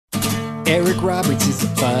Eric Roberts is a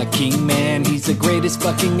fucking man. He's the greatest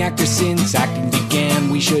fucking actor since acting began.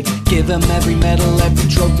 We should give him every medal, every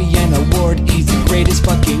trophy and award. He's the greatest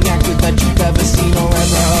fucking actor that you've ever seen or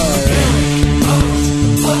ever heard. Eric Roberts, the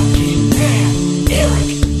fucking man.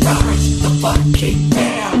 Eric Roberts, the fucking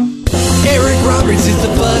man. Eric Roberts is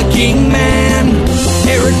the fucking man.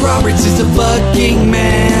 Eric Roberts is the fucking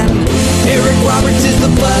man. Eric Roberts is the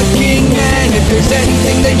fucking man. If there's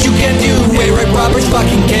anything that you can do, Eric Roberts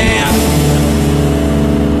fucking can.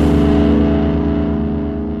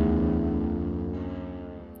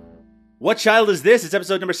 What child is this? It's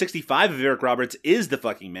episode number 65 of Eric Roberts is the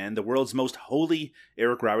fucking man, the world's most holy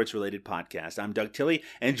Eric Roberts related podcast. I'm Doug Tilley,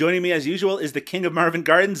 and joining me as usual is the king of Marvin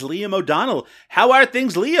Gardens, Liam O'Donnell. How are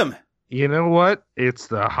things, Liam? You know what? It's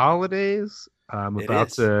the holidays. I'm about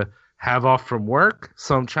to have off from work,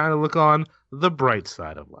 so I'm trying to look on the bright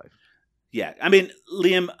side of life. Yeah, I mean,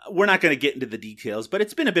 Liam, we're not going to get into the details, but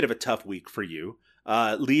it's been a bit of a tough week for you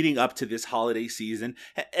leading up to this holiday season.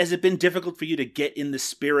 Has it been difficult for you to get in the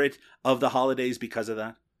spirit of the holidays because of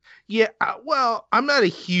that? Yeah, well, I'm not a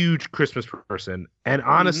huge Christmas person, and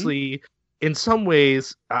honestly, in some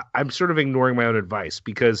ways, I'm sort of ignoring my own advice,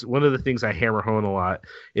 because one of the things I hammer home a lot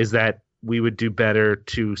is that we would do better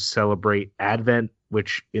to celebrate Advent,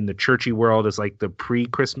 which in the churchy world is like the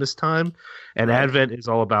pre-Christmas time. And Right. Advent is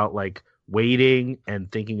all about like waiting and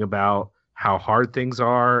thinking about how hard things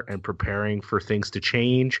are and preparing for things to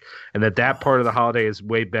change. And that part of the holiday is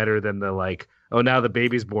way better than the like, oh, now the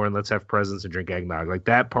baby's born, let's have presents and drink eggnog. Like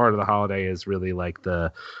that part of the holiday is really like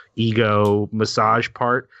the ego massage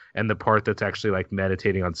part. And the part that's actually like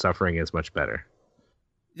meditating on suffering is much better.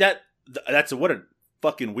 That's what a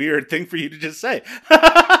fucking weird thing for you to just say.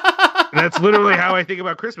 That's literally how I think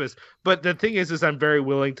about Christmas. But the thing is I'm very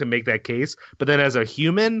willing to make that case. But then as a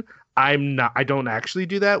human, I don't actually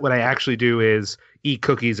do that. What I actually do is eat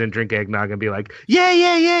cookies and drink eggnog and be like,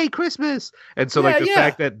 yay, Christmas. And so the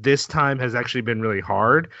fact that this time has actually been really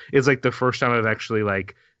hard is like the first time I've actually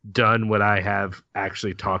like done what I have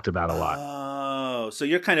actually talked about a lot. Oh, so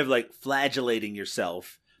you're kind of like flagellating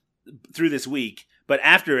yourself through this week. But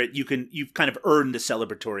after it, you've kind of earned the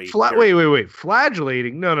celebratory. Wait.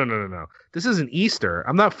 Flagellating? No. This isn't Easter.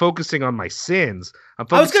 I'm not focusing on my sins. I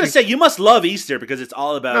was going to say, you must love Easter because it's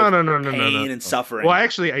all about pain no. and suffering. Well,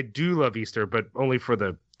 actually, I do love Easter, but only for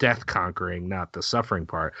the death conquering, not the suffering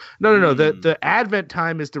part. No. The Advent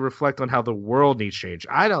time is to reflect on how the world needs change.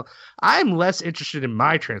 I'm less interested in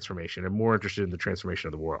my transformation and more interested in the transformation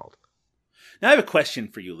of the world. Now, I have a question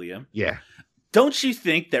for you, Liam. Yeah. Don't you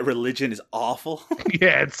think that religion is awful?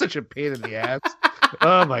 Yeah, it's such a pain in the ass.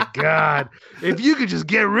 Oh, my God. If you could just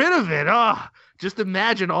get rid of it. Oh, just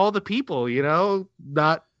imagine all the people,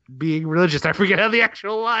 not being religious. I forget how the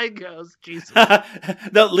actual line goes. Jesus.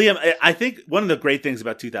 No, Liam, I think one of the great things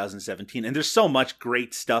about 2017, and there's so much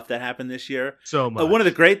great stuff that happened this year. So much. One of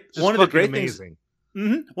the great amazing.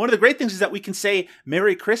 things. One of the great things is that we can say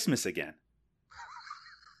Merry Christmas again.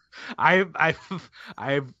 I've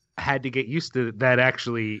had to get used to that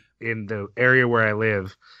actually in the area where I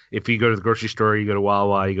live. If you go to the grocery store, you go to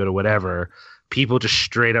Wawa, you go to whatever, people just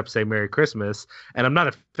straight up say Merry Christmas. And I'm not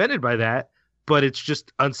offended by that, but it's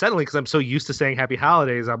just unsettling because I'm so used to saying Happy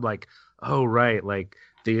Holidays. I'm like, oh, right. Like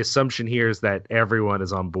the assumption here is that everyone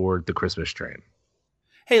is on board the Christmas train.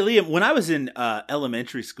 Hey, Liam, when I was in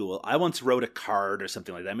elementary school, I once wrote a card or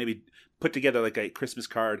something like that, maybe put together like a Christmas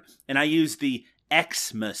card, and I used the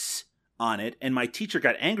Xmas on it, and my teacher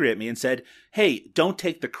got angry at me and said, hey, don't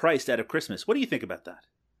take the Christ out of Christmas. What do you think about that?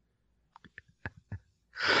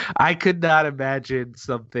 I could not imagine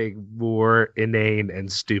something more inane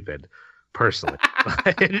and stupid, personally.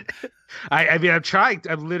 I mean,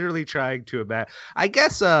 I'm literally trying to imagine. I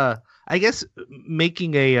guess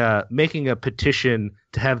making a petition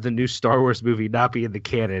to have the new Star Wars movie not be in the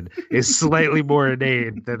canon is slightly more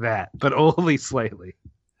inane than that, but only slightly.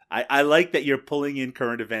 I like that you're pulling in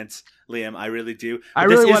current events, Liam. I really do. But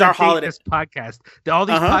this really is our holiday this podcast. All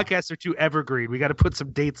these podcasts are too evergreen. We got to put some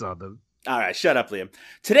dates on them. All right, shut up, Liam.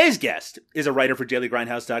 Today's guest is a writer for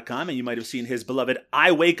DailyGrindhouse.com, and you might have seen his beloved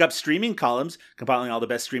I Wake Up streaming columns, compiling all the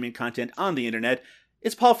best streaming content on the internet.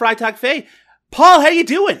 It's Paul Freitag-Fay. Paul, how you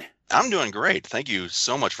doing? I'm doing great. Thank you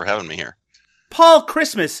so much for having me here. Paul,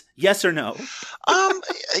 Christmas, yes or no?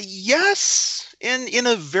 Yes, in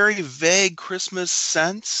a very vague Christmas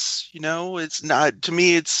sense. It's not, to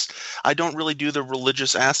me, I don't really do the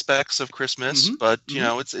religious aspects of Christmas, but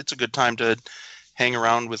it's a good time to hang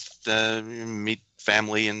around with meet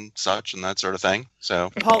family and such and that sort of thing.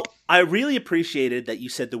 So, Paul, I really appreciated that you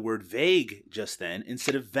said the word vague just then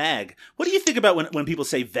instead of vag. What do you think about when people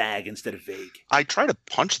say vag instead of vague? I try to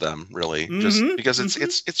punch them, really, just because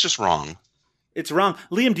it's just wrong. It's wrong.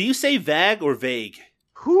 Liam, do you say vag or vague?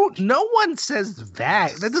 No one says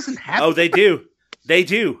vag. That doesn't happen. Oh, they do. They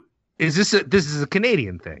do. This is a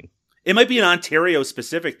Canadian thing? It might be an Ontario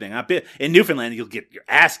specific thing. In Newfoundland, you'll get your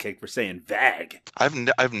ass kicked for saying vag.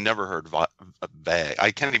 I've never heard vag. I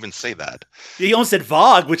can't even say that. You almost said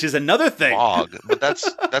vogue, which is another thing. Vogue, but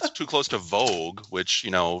that's too close to Vogue, which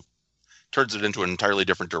turns it into an entirely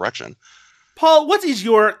different direction. Paul, what is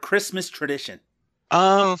your Christmas tradition?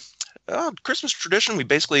 Christmas tradition. We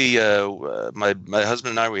basically, my husband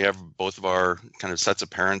and I, we have both of our kind of sets of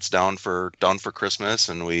parents down for Christmas,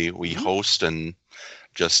 and we host and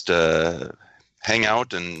just hang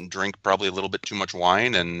out and drink probably a little bit too much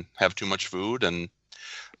wine and have too much food, and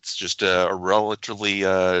it's just a relatively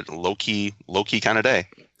low key kind of day.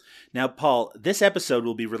 Now, Paul, this episode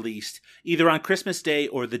will be released either on Christmas Day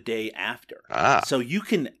or the day after. So you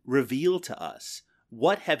can reveal to us,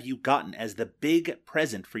 what have you gotten as the big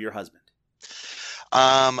present for your husband?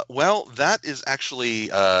 Well, that is actually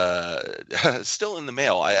still in the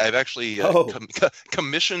mail. I've actually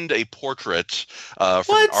commissioned a portrait from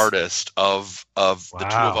an artist of the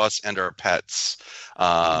two of us and our pets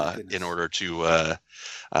in order to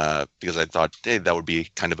because I thought, hey, that would be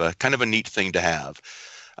kind of a neat thing to have.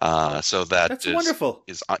 So that's wonderful.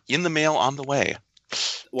 Is in the mail on the way.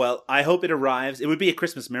 Well, I hope it arrives. It would be a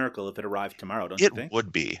Christmas miracle if it arrived tomorrow, don't you think? It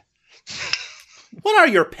would be. What are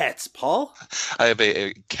your pets, Paul? I have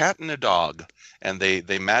a cat and a dog, and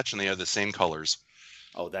they match and they are the same colors.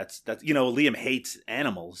 Oh, that's Liam hates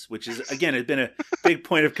animals, which is, again, it's been a big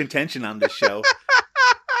point of contention on this show.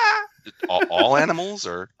 All animals,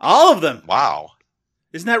 or all of them? Wow,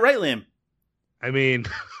 isn't that right, Liam? I mean,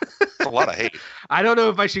 a lot of hate. I don't know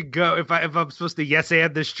if I should go if I'm supposed to yes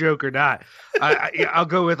and this joke or not. I'll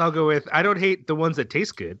go with I don't hate the ones that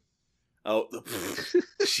taste good. Oh,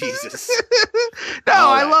 Jesus. No,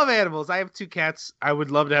 I love animals. I have 2 cats. I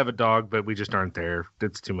would love to have a dog, but we just aren't there.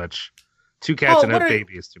 It's too much. 2 cats and a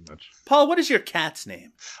baby is too much. Paul, what is your cat's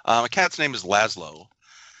name? My cat's name is Laszlo.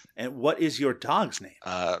 And what is your dog's name?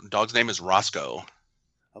 Dog's name is Roscoe.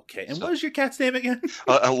 Okay, and what is your cat's name again?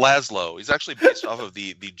 Laszlo. He's actually based off of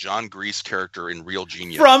the John Grease character in Real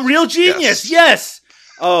Genius. From Real Genius, yes!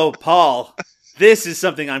 Oh, Paul. This is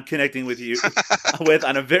something I'm connecting with you with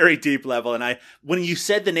on a very deep level. And when you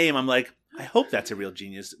said the name, I'm like, I hope that's a Real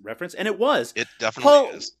Genius reference. And it was. It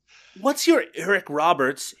definitely is. What's your Eric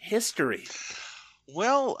Roberts history?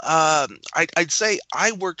 Well, I'd say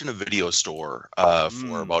I worked in a video store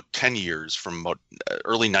for about 10 years, from about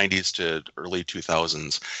early 90s to early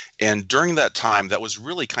 2000s. And during that time, that was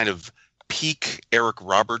really kind of peak Eric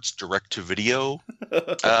Roberts direct-to-video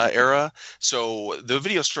era. So the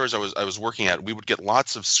video stores I was working at, we would get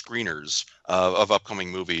lots of screeners of upcoming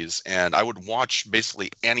movies, and I would watch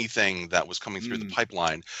basically anything that was coming through the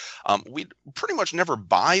pipeline. We'd pretty much never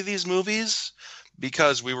buy these movies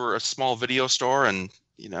because we were a small video store, and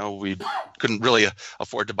we couldn't really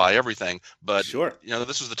afford to buy everything. But sure.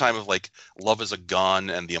 This was the time of like Love Is a Gun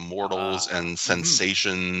and The Immortals and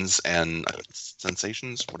Sensations and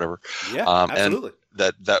Sensations, whatever. Yeah, absolutely. And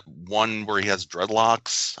that one where he has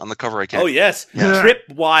dreadlocks on the cover. I can't. Oh yes, yeah.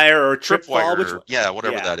 Tripwire or Tripwire,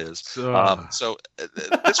 whatever that is. So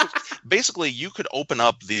this was basically, you could open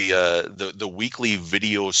up the weekly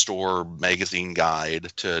video store magazine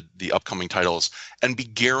guide to the upcoming titles and be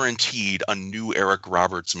guaranteed a new Eric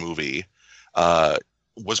Roberts movie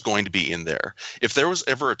was going to be in there. If there was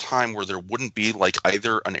ever a time where there wouldn't be like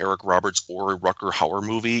either an Eric Roberts or a Rutger Hauer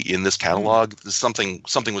movie in this catalog, something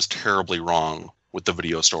was terribly wrong with the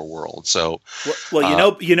video store world. So,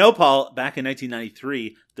 well, Paul, back in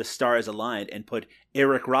 1993, the stars aligned and put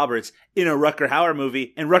Eric Roberts in a Rutger Hauer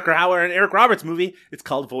movie, and Rutger Hauer and Eric Roberts movie. It's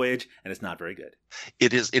called Voyage, and it's not very good.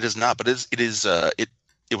 It is not, but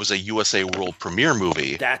it was a USA World premiere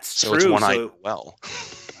movie. That's so true. It's one I know well.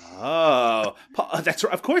 Oh, Paul, that's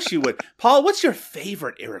right. Of course you would. Paul, what's your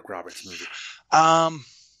favorite Eric Roberts movie?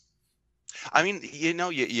 I mean,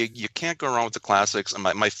 you can't go wrong with the classics.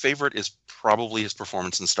 My favorite is probably his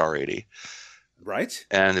performance in Star 80. Right.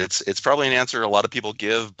 And it's probably an answer a lot of people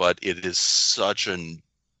give, but it is such an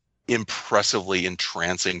impressively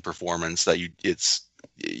entrancing performance that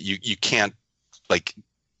you can't like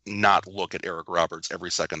not look at Eric Roberts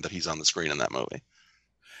every second that he's on the screen in that movie.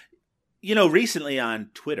 Recently on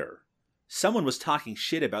Twitter, someone was talking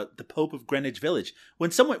shit about the Pope of Greenwich Village.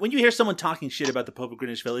 When you hear someone talking shit about the Pope of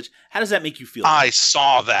Greenwich Village, how does that make you feel? I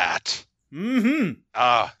saw that. Mm-hmm.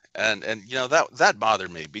 And that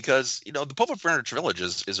bothered me because the Pope of Greenwich Village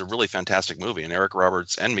is a really fantastic movie, and Eric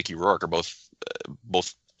Roberts and Mickey Rourke are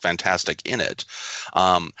both fantastic in it.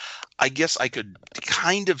 I guess I could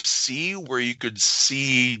kind of see where you could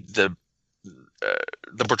see the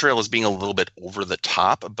portrayal as being a little bit over the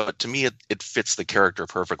top, but to me it fits the character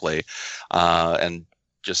perfectly, and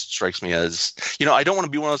just strikes me as I don't want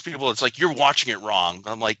to be one of those people that's like, you're watching it wrong.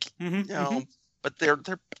 I'm like, but they're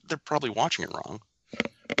probably watching it wrong.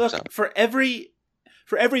 Look, for every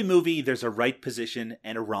movie, there's a right position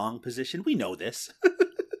and a wrong position. We know this.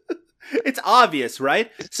 It's obvious,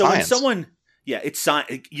 right? It's so science. When someone, it's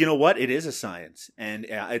science. You know what? It is a science, and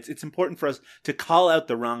it's important for us to call out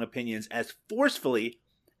the wrong opinions as forcefully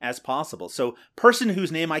as possible. So, person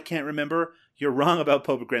whose name I can't remember, you're wrong about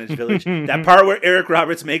Pope of Greenwich Village. That part where Eric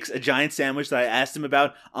Roberts makes a giant sandwich that I asked him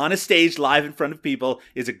about on a stage live in front of people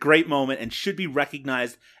is a great moment and should be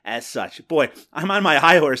recognized as such. Boy, I'm on my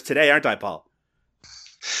high horse today, aren't I, Paul?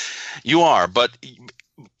 You are, but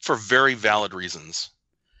for very valid reasons.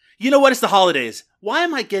 You know what? It's the holidays. Why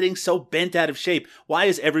am I getting so bent out of shape? Why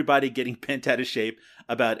is everybody getting bent out of shape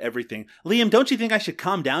about everything? Liam, don't you think I should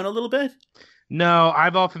calm down a little bit? No,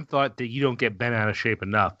 I've often thought that you don't get bent out of shape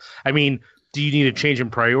enough. I mean, do you need a change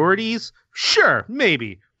in priorities? Sure,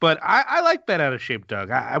 maybe. But I like bent out of shape,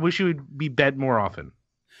 Doug. I wish you would be bent more often.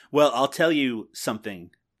 Well, I'll tell you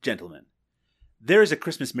something, gentlemen. There is a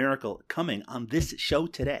Christmas miracle coming on this show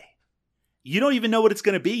today. You don't even know what it's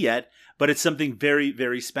going to be yet, but it's something very,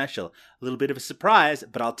 very special. A little bit of a surprise,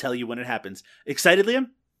 but I'll tell you when it happens. Excited, Liam?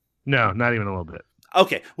 No, not even a little bit.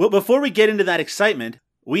 Okay, well, before we get into that excitement,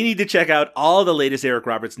 we need to check out all the latest Eric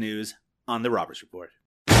Roberts news on The Roberts Report.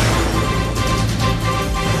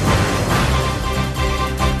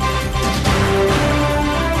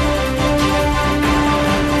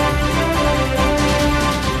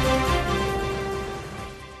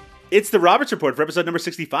 It's the Roberts Report for episode number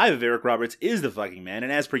 65 of Eric Roberts is the Fucking Man.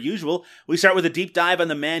 And as per usual, we start with a deep dive on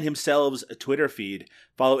the man himself's Twitter feed.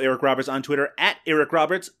 Follow Eric Roberts on Twitter at Eric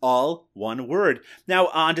Roberts, all one word. Now,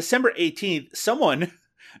 on December 18th, someone,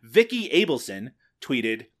 Vicky Abelson,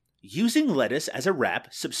 tweeted, "Using lettuce as a wrap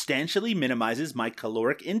substantially minimizes my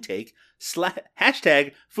caloric intake.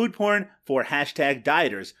 Hashtag food porn for hashtag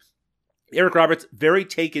dieters." Eric Roberts, very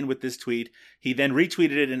taken with this tweet. He then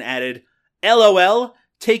retweeted it and added, "LOL.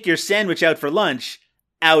 Take your sandwich out for lunch.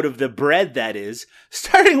 Out of the bread, that is."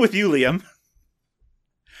 Starting with you, Liam.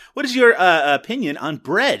 What is your opinion on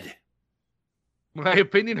bread? My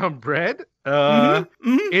opinion on bread?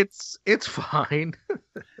 It's fine.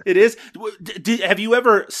 It is. Have you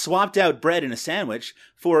ever swapped out bread in a sandwich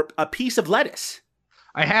for a piece of lettuce?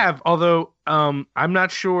 I have, although I'm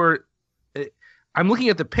not sure. I'm looking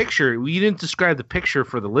at the picture. You didn't describe the picture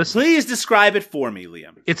for the listener. Please describe it for me,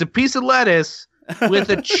 Liam. It's a piece of lettuce with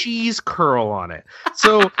a cheese curl on it.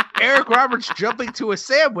 So Eric Roberts jumping to a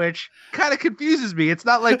sandwich kind of confuses me. It's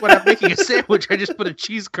not like when I'm making a sandwich, I just put a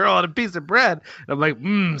cheese curl on a piece of bread. And I'm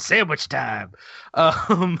like, sandwich time.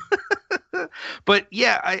 But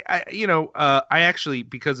yeah, I actually,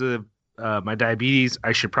 because of my diabetes,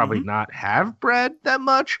 I should probably not have bread that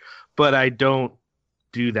much, but I don't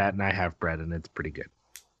do that, and I have bread, and it's pretty good.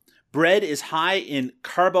 Bread is high in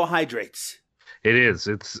carbohydrates. It is.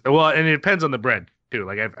 And it depends on the bread too.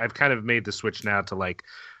 Like I've kind of made the switch now to like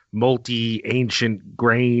multi-ancient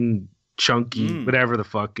grain, chunky, whatever the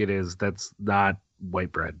fuck it is. That's not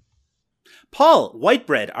white bread. Paul, white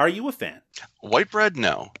bread. Are you a fan? White bread?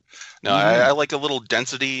 No. I like a little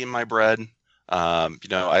density in my bread.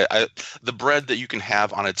 I the bread that you can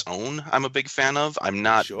have on its own, I'm a big fan of. I'm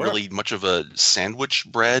not really much of a sandwich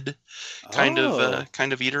bread kind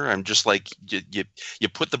of eater. I'm just like you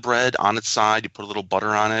put the bread on its side, you put a little butter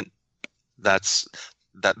on it. That's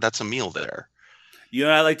a meal there. You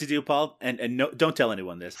know what I like to do, Paul? And no, don't tell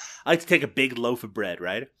anyone this. I like to take a big loaf of bread,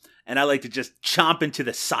 right? And I like to just chomp into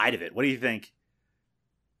the side of it. What do you think?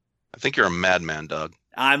 I think you're a madman, Doug.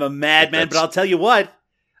 I'm a madman, but I'll tell you what.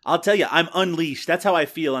 I'm unleashed. That's how I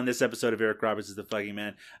feel on this episode of Eric Roberts is the Fucking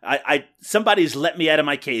Man. Somebody's let me out of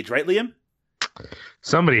my cage, right, Liam?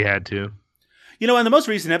 Somebody had to. You know, in the most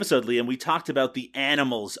recent episode, Liam, we talked about the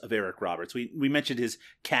animals of Eric Roberts. We mentioned his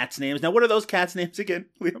cats' names. Now, what are those cats' names again,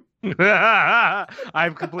 Liam?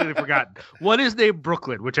 I've completely forgotten. One is named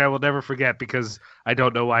Brooklyn, which I will never forget because I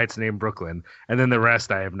don't know why it's named Brooklyn. And then the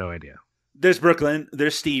rest, I have no idea. There's Brooklyn,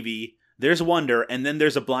 there's Stevie, there's Wonder, and then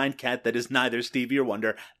there's a blind cat that is neither Stevie or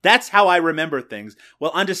Wonder. That's how I remember things.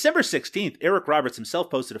 Well, on December 16th, Eric Roberts himself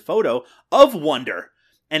posted a photo of Wonder.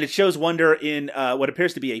 And it shows Wonder in what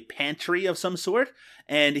appears to be a pantry of some sort.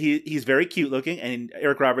 And he's very cute looking. And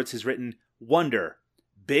Eric Roberts has written, "Wonder,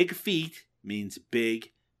 big feet means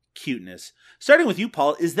big cuteness. Starting with you,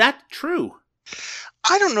 Paul, is that true?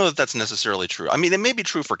 I don't know if that's necessarily true. I mean, it may be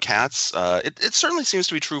true for cats. It certainly seems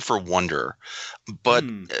to be true for Wonder, but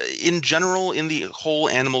in general, in the whole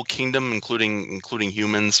animal kingdom, including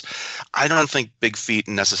humans, I don't think big feet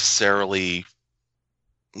necessarily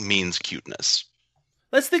means cuteness.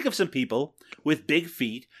 Let's think of some people with big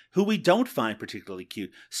feet who we don't find particularly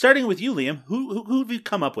cute. Starting with you, Liam, who have you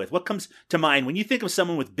come up with? What comes to mind when you think of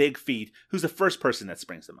someone with big feet? Who's the first person that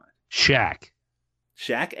springs to mind? Shaq.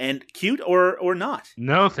 Shaq, and cute or not?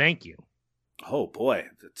 No, thank you. Oh boy,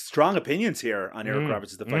 strong opinions here on Eric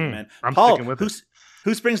Roberts as the Fucking Man. I'm Paul, sticking with it.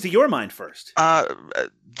 who springs to your mind first?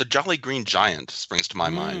 The Jolly Green Giant springs to my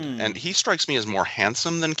mind, and he strikes me as more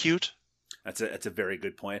handsome than cute. That's a very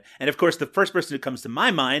good point. And of course, the first person who comes to my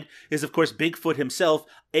mind is, of course, Bigfoot himself,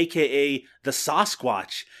 aka the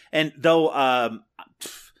Sasquatch. And though, I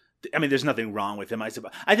mean, there's nothing wrong with him. I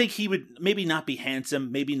think he would maybe not be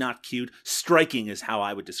handsome, maybe not cute. Striking is how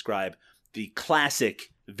I would describe the classic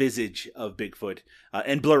visage of Bigfoot,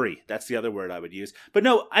 and blurry. That's the other word I would use. But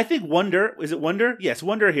no, I think Wonder. Is it Wonder? Yes,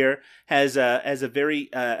 Wonder here has a very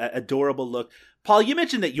adorable look. Paul, you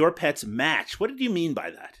mentioned that your pets match. What did you mean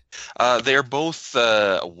by that? They are both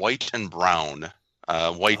white and brown.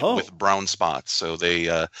 White with brown spots, so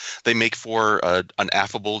they make for an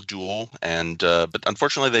affable duel, and but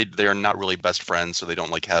unfortunately they are not really best friends, so they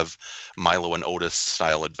don't have Milo and Otis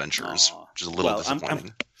style adventures, which is a little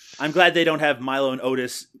disappointing. I'm glad they don't have Milo and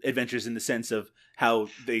Otis adventures in the sense of how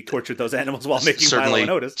they tortured those animals while making Milo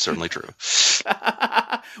and Otis. Certainly true.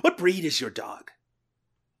 What breed is your dog?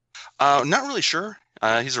 Not really sure.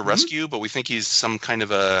 He's a rescue, but we think he's some kind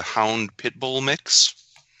of a hound pit bull mix.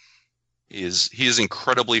 He is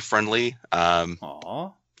incredibly friendly,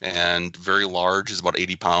 and very large. He's about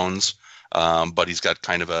 80 pounds, but he's got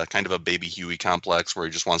kind of a baby Huey complex where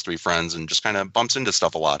he just wants to be friends and just kind of bumps into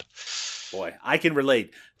stuff a lot. Boy, I can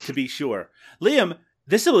relate, to be sure. Liam,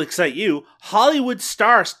 this will excite you. Hollywood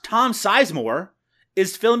star Tom Sizemore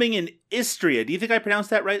is filming in Istria. Do you think I pronounced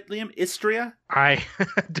that right, Liam? Istria? I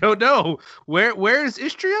don't know. Where is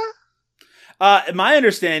Istria? My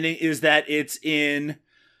understanding is that it's in...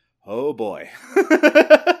 Oh boy.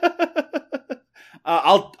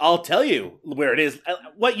 I'll tell you where it is.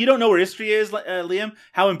 What, you don't know where Istria is, Liam?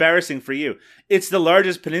 How embarrassing for you. It's the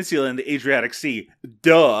largest peninsula in the Adriatic Sea.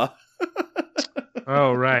 Duh.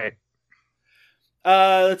 Oh, right.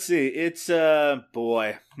 Let's see. It's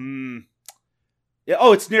boy. Yeah,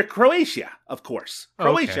 oh, it's near Croatia, of course.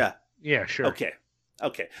 Croatia. Okay. Yeah, sure. Okay.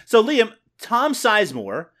 So Liam, Tom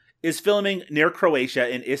Sizemore is filming near Croatia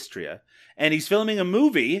in Istria, and he's filming a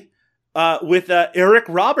movie with Eric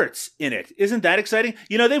Roberts in it. Isn't that exciting?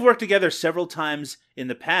 You know, they've worked together several times in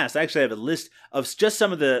the past. I actually have a list of just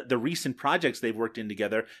some of the recent projects they've worked in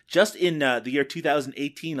together. Just in the year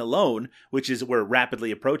 2018 alone, which is we're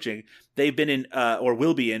rapidly approaching, they've been in, or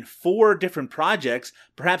will be in, 4 different projects,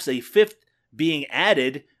 perhaps a 5th being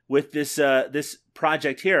added with this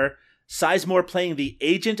project here. Sizemore playing the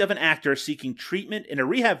agent of an actor seeking treatment in a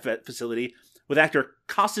rehab facility, with actor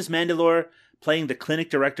Kostas Mandylor playing the clinic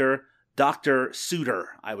director, Dr. Suter.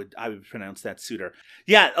 I would pronounce that Suter.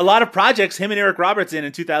 Yeah, a lot of projects him and Eric Roberts in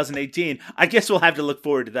 2018. I guess we'll have to look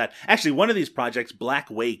forward to that. Actually, one of these projects, Black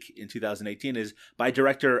Wake in 2018, is by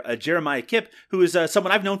director Jeremiah Kipp, who is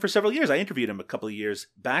someone I've known for several years. I interviewed him a couple of years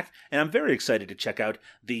back, and I'm very excited to check out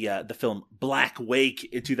the film Black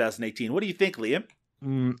Wake in 2018. What do you think, Liam?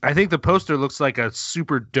 I think the poster looks like a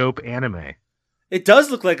super dope anime. It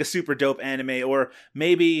does look like a super dope anime, or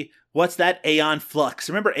maybe, what's that? Aeon Flux.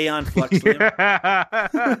 Remember Aeon Flux,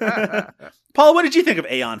 Liam? Paul, what did you think of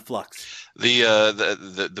Aeon Flux?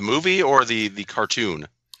 The movie or the cartoon?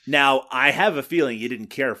 Now, I have a feeling you didn't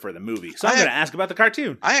care for the movie, so I'm going to ask about the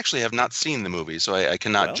cartoon. I actually have not seen the movie, so I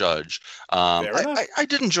cannot judge. Fair enough. I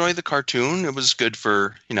did enjoy the cartoon. It was good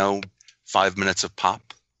for, 5 minutes of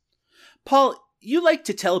pop. Paul, you like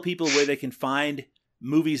to tell people where they can find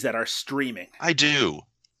movies that are streaming. I do.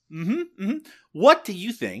 What do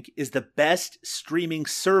you think is the best streaming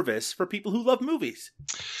service for people who love movies?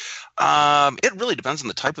 It really depends on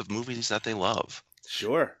the type of movies that they love.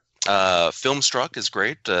 Sure. Filmstruck is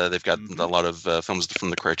great. They've got a lot of films from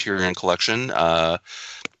the Criterion Collection.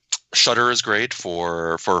 Shudder is great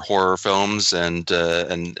for horror films and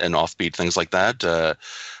offbeat things like that.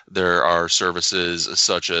 There are services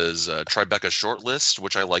such as Tribeca Shortlist,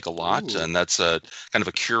 which I like a lot, and that's a kind of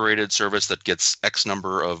a curated service that gets X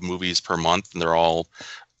number of movies per month, and they're all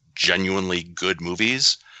genuinely good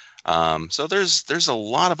movies. So there's a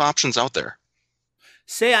lot of options out there.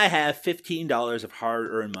 Say I have $15 of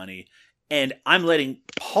hard-earned money, and I'm letting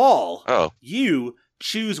Paul, you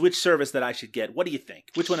choose which service that I should get, what do you think?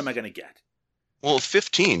 Which one am I going to get? Well,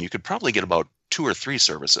 15, you could probably get about 2 or 3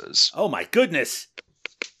 services. Oh my goodness.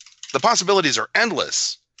 The possibilities are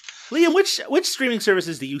endless. Liam, which streaming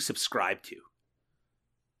services do you subscribe to?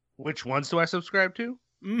 Which ones do I subscribe to?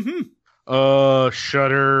 Mm-hmm.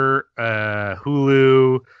 Shudder,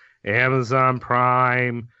 Hulu, Amazon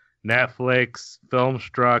Prime, Netflix,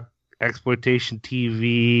 Filmstruck, Exploitation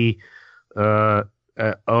TV,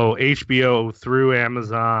 HBO through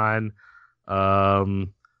Amazon.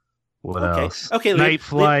 What else? Okay, Night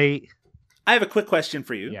Flight. I have a quick question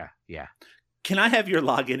for you. Yeah. Can I have your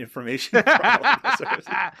login information? For all of the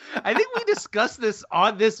services? I think we discussed this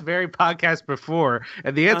on this very podcast before,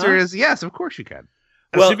 and the answer is yes, of course you can.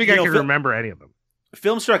 Assuming I can remember any of them.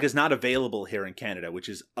 Filmstruck is not available here in Canada, which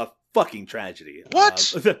is a fucking tragedy.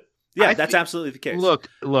 What? That's absolutely the case.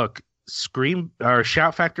 Look. Scream or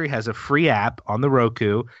Shout Factory has a free app on the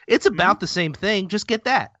Roku. It's about the same thing. Just get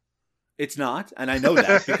that. It's not, and I know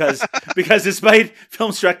that because despite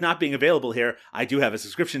Filmstruck not being available here, I do have a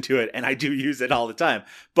subscription to it, and I do use it all the time.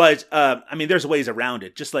 But, I mean, there's ways around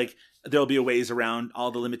it, just like there'll be ways around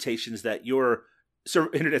all the limitations that your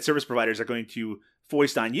internet service providers are going to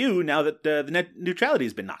foist on you now that the net neutrality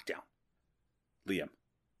has been knocked down. Liam.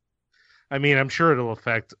 I mean, I'm sure it'll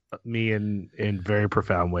affect me in very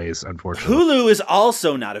profound ways, unfortunately. Hulu is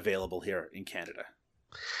also not available here in Canada.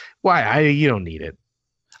 Why? You don't need it.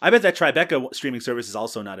 I bet that Tribeca streaming service is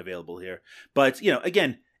also not available here. But,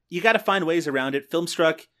 again, you got to find ways around it.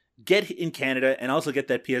 Filmstruck, get in Canada, and also get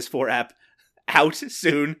that PS4 app out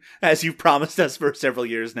soon, as you've promised us for several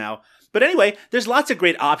years now. But anyway, there's lots of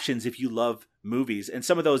great options if you love movies. And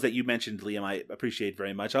some of those that you mentioned, Liam, I appreciate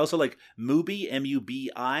very much. I also like Mubi,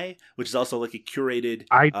 M-U-B-I, which is also like a curated...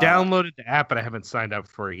 I downloaded the app, but I haven't signed up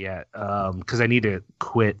for it yet because I need to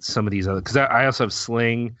quit some of these other... Because I also have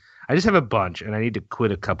Sling... I just have a bunch, and I need to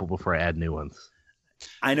quit a couple before I add new ones.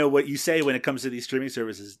 I know what you say when it comes to these streaming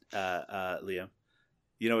services, Liam.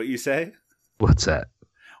 You know what you say? What's that?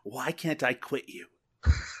 Why can't I quit you?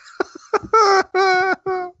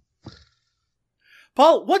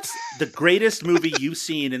 Paul, what's the greatest movie you've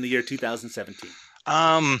seen in the year 2017?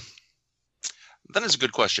 That is a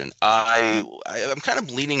good question. I'm kind of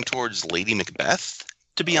leaning towards Lady Macbeth.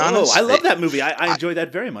 To be honest, I love that movie. I enjoy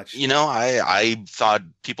that very much. I thought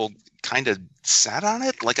people kind of sat on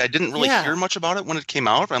it. Like I didn't really hear much about it when it came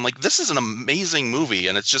out. I'm like, this is an amazing movie,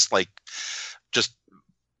 and it's just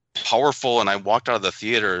powerful. And I walked out of the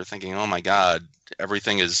theater thinking, oh my god,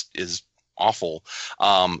 everything is awful,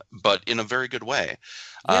 but in a very good way.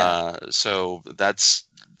 Yeah. So that's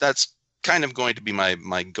kind of going to be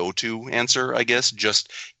my go-to answer, I guess.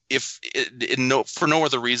 Just for no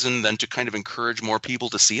other reason than to kind of encourage more people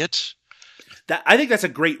to see it. I think that's a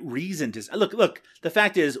great reason to look. The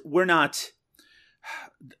fact is, we're not.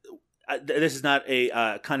 This is not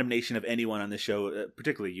a condemnation of anyone on this show,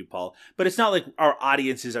 particularly you, Paul. But it's not like our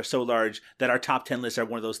audiences are so large that our top 10 lists are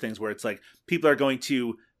one of those things where it's like people are going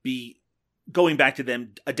to be going back to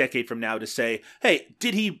them a decade from now to say, hey,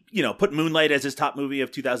 did he, put Moonlight as his top movie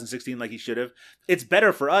of 2016 like he should have? It's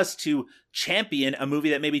better for us to champion a movie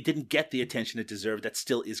that maybe didn't get the attention it deserved that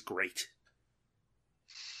still is great.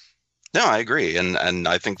 No, I agree. And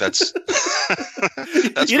I think that's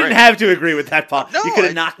you didn't have to agree with that, Paul. No, you could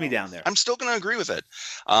have knocked me down there. I'm still going to agree with it.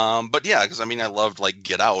 But yeah, because I loved like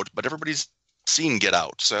Get Out, but everybody's seen Get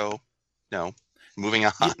Out. So, moving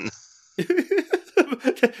on.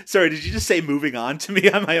 Sorry, did you just say moving on to me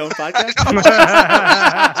on my own podcast?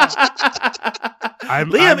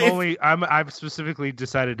 I've specifically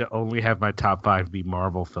decided to only have my top 5 be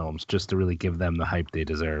Marvel films just to really give them the hype they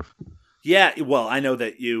deserve. Yeah, well, I know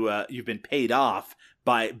that you've been paid off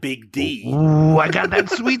by Big D. Ooh, I got that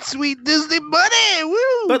sweet, sweet Disney money.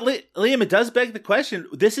 Woo! But Liam, it does beg the question.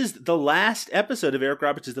 This is the last episode of Eric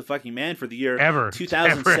Roberts is the Fucking Man for the year ever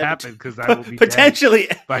 2017. Ever happen because I will be potentially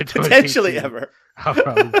dead by potentially ever. I'll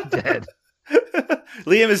probably be dead.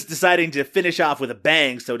 Liam is deciding to finish off with a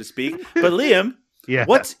bang, so to speak. But Liam, yeah.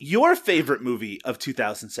 What's your favorite movie of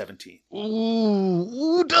 2017?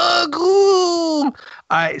 Ooh, Doug. Ooh.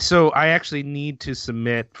 I actually need to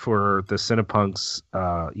submit for the Cinepunks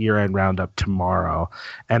year-end roundup tomorrow,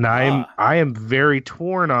 and I am very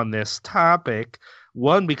torn on this topic.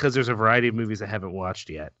 One, because there's a variety of movies I haven't watched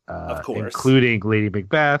yet, of course, including Lady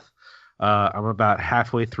Macbeth. I'm about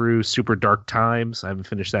halfway through Super Dark Times. I haven't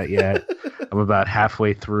finished that yet. I'm about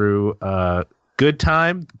halfway through Good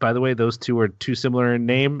Time. By the way, those two are too similar in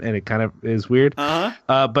name, and it kind of is weird.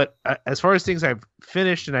 But as far as things I've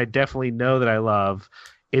finished and I definitely know that I love,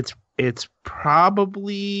 it's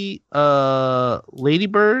probably Lady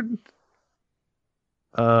Bird,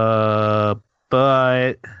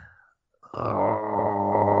 but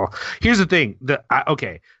here's the thing.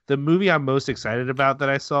 The movie I'm most excited about that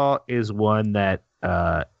I saw is one that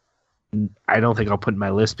I don't think I'll put in my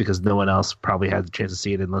list because no one else probably had the chance to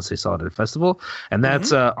see it unless they saw it at a festival, and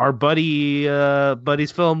that's our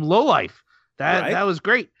buddy's film Low Life. That was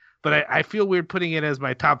great, but I feel weird putting it as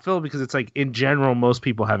my top film because it's like in general most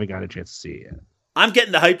people haven't gotten a chance to see it yet. I'm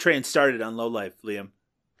getting the hype train started on Low Life, Liam.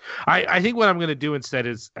 I think what I'm going to do instead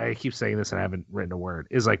is, I keep saying this and I haven't written a word,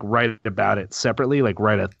 is like write about it separately, like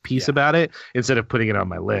write a piece about it instead of putting it on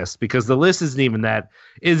my list, because the list isn't going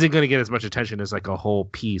to get as much attention as like a whole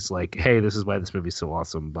piece. Like, hey, this is why this movie's so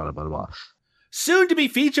awesome, blah, blah, blah, blah. Soon to be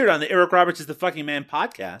featured on the Eric Roberts is the Fucking Man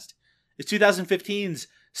podcast is 2015's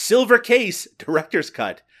Silver Case Director's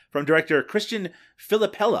Cut from director Christian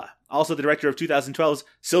Filippella, also the director of 2012's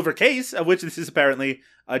Silver Case, of which this is apparently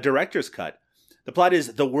a director's cut. The plot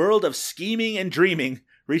is the world of scheming and dreaming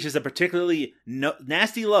reaches a particularly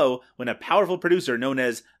nasty low when a powerful producer known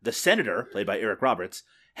as the Senator, played by Eric Roberts,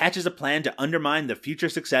 hatches a plan to undermine the future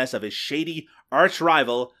success of his shady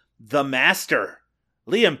arch-rival, the Master.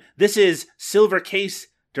 Liam, this is Silver Case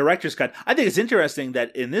Director's Cut. I think it's interesting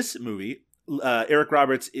that in this movie, Eric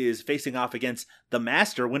Roberts is facing off against the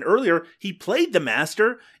Master when earlier he played the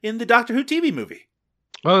Master in the Doctor Who TV movie.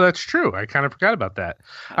 Oh, that's true. I kind of forgot about that.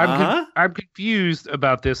 I'm confused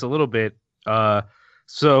about this a little bit.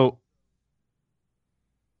 So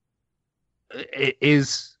it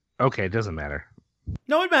is okay. It doesn't matter.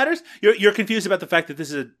 No, it matters. You're confused about the fact that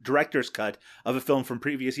this is a director's cut of a film from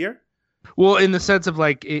previous year. Well, in the sense of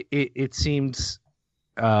like it seems.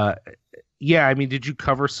 Yeah, I mean, did you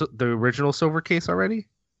cover the original Silver Case already?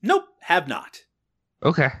 Nope, have not.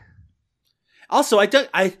 Okay. Also,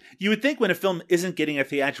 you would think when a film isn't getting a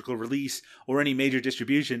theatrical release or any major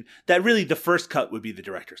distribution, that really the first cut would be the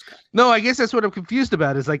director's cut. No, I guess that's what I'm confused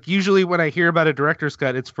about. Is like usually when I hear about a director's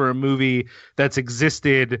cut, it's for a movie that's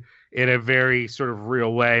existed in a very sort of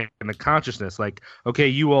real way in the consciousness. Like, okay,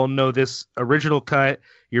 you all know this original cut,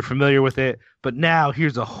 you're familiar with it, but now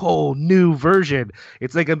here's a whole new version.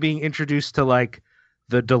 It's like I'm being introduced to like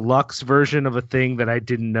the deluxe version of a thing that I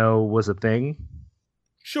didn't know was a thing.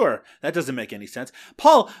 Sure, that doesn't make any sense.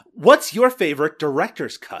 Paul, what's your favorite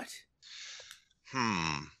director's cut?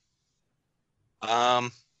 I'd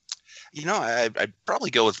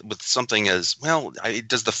probably go with something as well.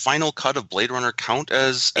 Does the final cut of Blade Runner count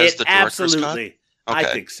as the director's absolutely cut? I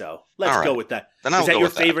Okay. think so. Let's go with that. Then I'll is that go your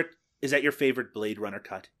with that. favorite? Is that your favorite Blade Runner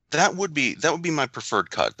cut? That would be my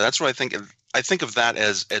preferred cut. That's what I think. I think of that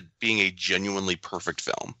as being a genuinely perfect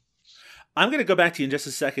film. I'm going to go back to you in just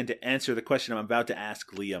a second to answer the question I'm about to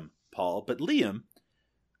ask Liam, Paul. But Liam,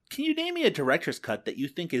 can you name me a director's cut that you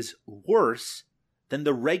think is worse than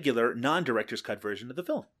the regular non-director's cut version of the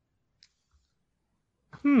film?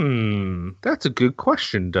 That's a good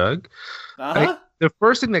question, Doug. The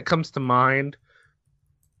first thing that comes to mind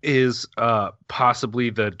is possibly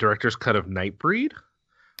the director's cut of Nightbreed.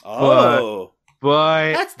 Oh,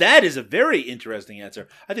 but that is a very interesting answer.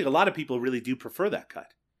 I think a lot of people really do prefer that cut.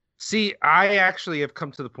 See, I actually have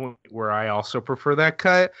come to the point where I also prefer that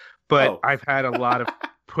cut, but I've had a lot of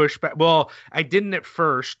pushback. Well, I didn't at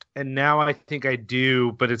first, and now I think I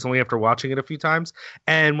do, but it's only after watching it a few times.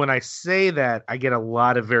 And when I say that, I get a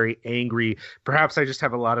lot of very angry. Perhaps I just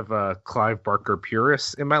have a lot of Clive Barker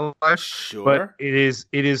purists in my life. Sure. But it is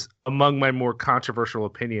among my more controversial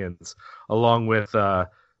opinions, along with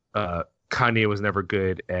Kanye was never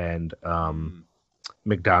good and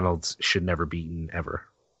McDonald's should never be eaten ever.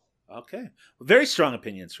 Okay. Very strong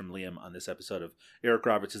opinions from Liam on this episode of Eric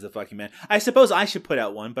Roberts is the Fucking Man. I suppose I should put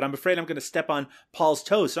out one, but I'm afraid I'm going to step on Paul's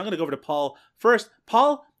toes. So I'm going to go over to Paul first.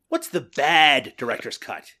 Paul, what's the bad director's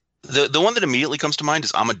cut? The one that immediately comes to mind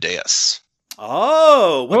is Amadeus.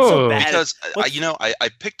 Oh, what's so bad? Because I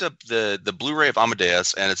picked up the Blu-ray of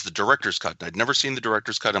Amadeus, and it's the director's cut. I'd never seen the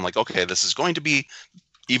director's cut. I'm like, okay, this is going to be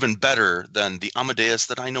even better than the Amadeus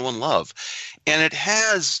that I know and love. And it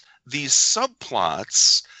has these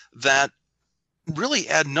subplots that really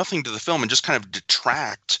add nothing to the film and just kind of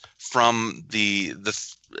detract from the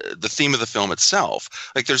theme of the film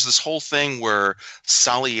itself. Like there's this whole thing where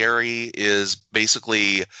Salieri is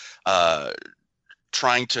basically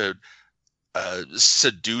trying to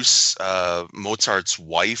seduce Mozart's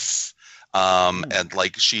wife, and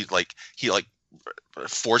like he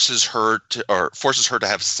forces her to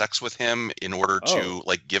have sex with him in order to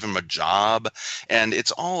like give him a job, and it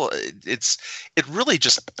really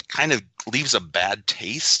just kind of leaves a bad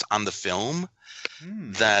taste on the film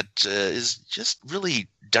that is just really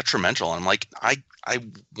detrimental. I'm like, I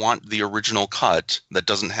want the original cut that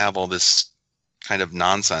doesn't have all this kind of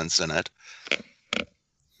nonsense in it.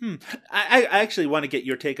 I actually want to get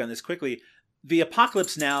your take on this quickly. The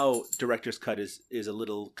Apocalypse Now director's cut is a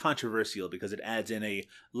little controversial because it adds in a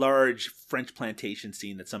large French plantation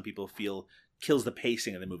scene that some people feel kills the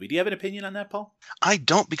pacing of the movie. Do you have an opinion on that, Paul? I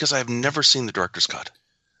don't, because I have never seen the director's cut.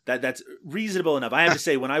 That's reasonable enough. I have to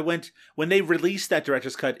say, when they released that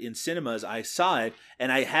director's cut in cinemas, I saw it,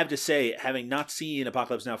 and I have to say, having not seen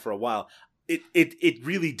Apocalypse Now for a while, it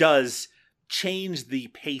really does change the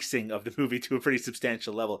pacing of the movie to a pretty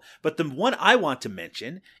substantial level. But the one I want to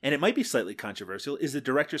mention, and it might be slightly controversial, is the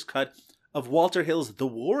director's cut of Walter Hill's The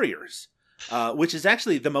Warriors, which is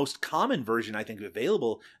actually the most common version, I think,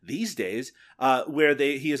 available these days, where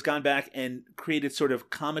he has gone back and created sort of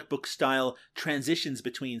comic book style transitions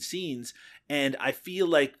between scenes. And I feel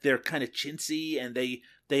like they're kind of chintzy, and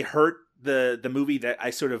they hurt the movie that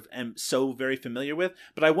I sort of am so very familiar with.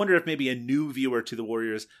 But I wonder if maybe a new viewer to The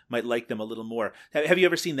Warriors might like them a little more. Have you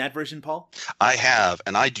ever seen that version, Paul? I have,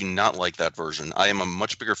 and I do not like that version. I am a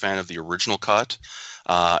much bigger fan of the original cut,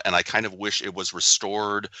 and I kind of wish it was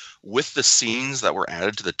restored with the scenes that were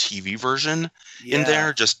added to the TV version in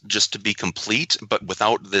there, just to be complete, but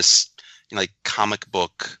without this like comic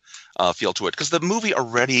book feel to it. Because the movie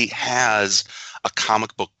already has a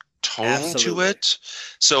comic book tone to it,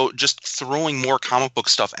 so just throwing more comic book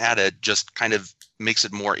stuff at it just kind of makes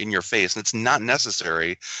it more in your face, and it's not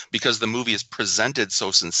necessary because the movie is presented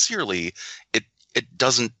so sincerely. It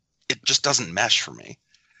just doesn't mesh for me.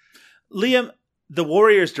 Liam, The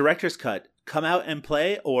Warriors director's cut, come out and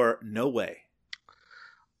play or no way?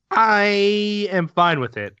 I am fine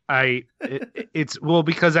with it. It's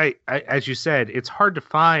because I, as you said, it's hard to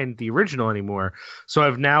find the original anymore. So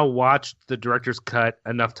I've now watched the director's cut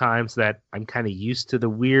enough times that I'm kind of used to the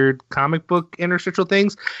weird comic book interstitial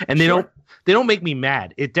things, and they don't make me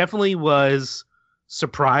mad. It definitely was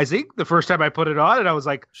surprising the first time I put it on, and I was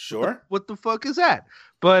like, "Sure, what the fuck is that?"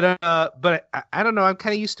 But I don't know. I'm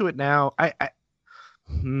kind of used to it now.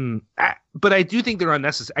 But I do think they're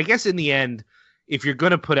unnecessary. I guess in the end, if you're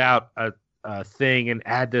going to put out a thing and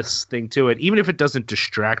add this thing to it, even if it doesn't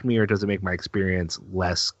distract me or it doesn't make my experience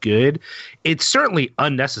less good, it's certainly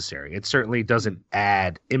unnecessary. It certainly doesn't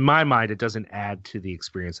add, in my mind, it doesn't add to the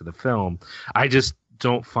experience of the film. I just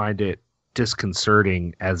don't find it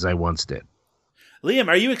disconcerting as I once did. Liam,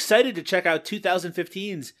 are you excited to check out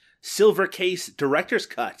 2015's Silver Case director's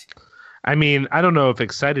cut? I mean, I don't know if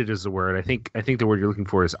excited is the word. I think the word you're looking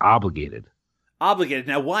for is obligated. Obligated.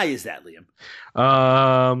 Now, why is that, Liam?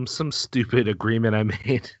 Some stupid agreement I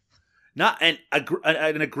made. Not an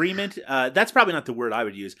agreement. That's probably not the word I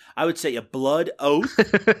would use. I would say a blood oath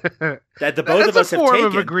that the both of us have taken. That's a form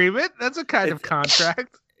of agreement. That's a kind of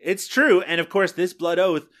contract. It's true, and of course, this blood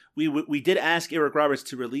oath, we did ask Eric Roberts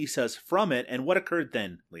to release us from it. And what occurred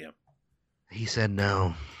then, Liam? He said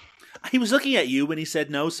no. He was looking at you when he said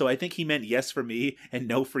no, so I think he meant yes for me and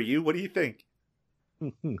no for you. What do you think?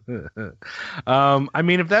 I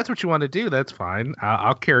mean, if that's what you want to do, that's fine.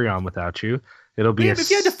 I'll carry on without you. It'll be if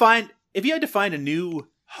you had to find a new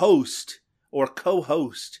host or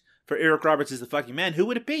co-host for Eric Roberts is the Fucking Man, who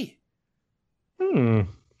would it be?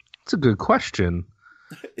 That's a good question.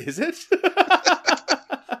 Is it?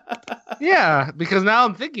 Yeah, because now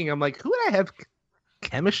I'm thinking, I'm like, who would I have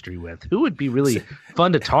chemistry with? Who would be really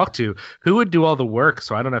fun to talk to? Who would do all the work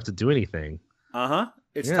so I don't have to do anything?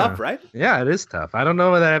 It's tough, right? Yeah, it is tough. I don't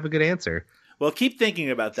know whether I have a good answer. Well, keep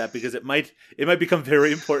thinking about that because it might become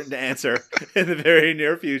very important to answer in the very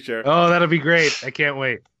near future. Oh, that'll be great. I can't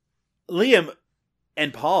wait. Liam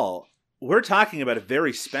and Paul, we're talking about a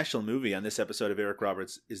very special movie on this episode of Eric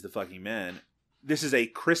Roberts is the Fucking Man. This is a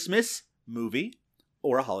Christmas movie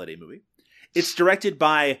or a holiday movie. It's directed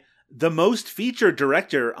by the most featured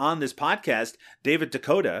director on this podcast, David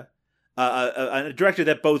Dakota. A director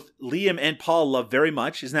that both Liam and Paul love very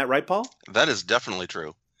much. Isn't that right, Paul? That is definitely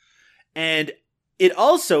true. And it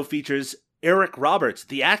also features Eric Roberts,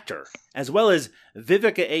 the actor, as well as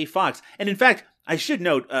Vivica A. Fox. And in fact, I should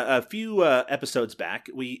note, a few episodes back,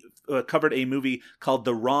 we covered a movie called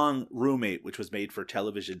The Wrong Roommate, which was made for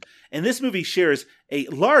television. And this movie shares a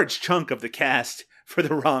large chunk of the cast for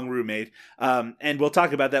The Wrong Roommate. And we'll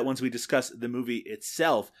talk about that once we discuss the movie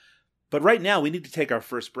itself. But right now, we need to take our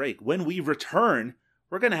first break. When we return,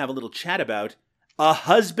 we're going to have a little chat about A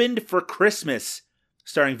Husband for Christmas,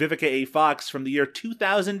 starring Vivica A. Fox from the year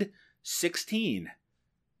 2016.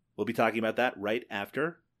 We'll be talking about that right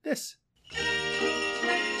after this.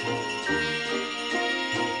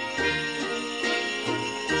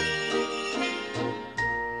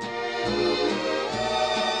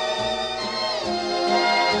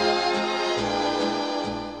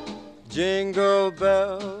 Jingle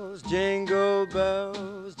bells, jingle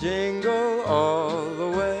all the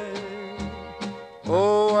way.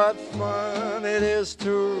 fun it is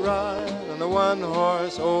to ride on a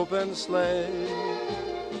one-horse open sleigh.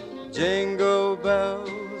 Jingle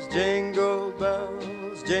bells, jingle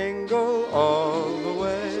bells, jingle all the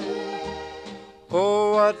way.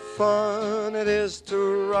 Oh, what fun it is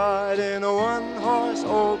to ride in a one-horse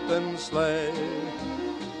open sleigh,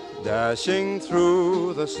 dashing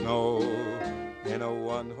through the snow in a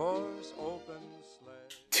one-horse open sleigh.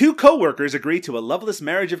 Two co-workers agree to a loveless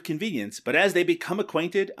marriage of convenience, but as they become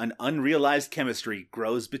acquainted, an unrealized chemistry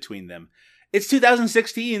grows between them. It's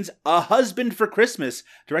 2016's A Husband for Christmas,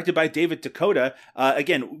 directed by David Dakota.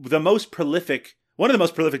 Again, one of the most prolific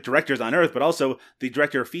directors on earth, but also the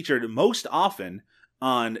director featured most often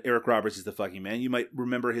on Eric Roberts is the Fucking Man. You might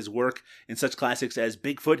remember his work in such classics as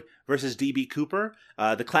Bigfoot versus D.B. Cooper,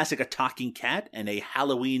 the classic A Talking Cat and A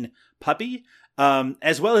Halloween Puppy,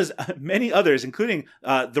 as well as many others, including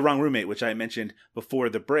The Wrong Roommate, which I mentioned before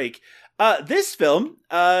the break. This film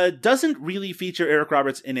doesn't really feature Eric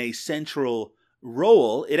Roberts in a central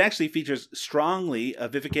role. It actually features strongly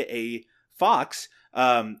Vivica A. Fox,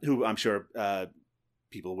 who I'm sure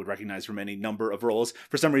people would recognize from any number of roles.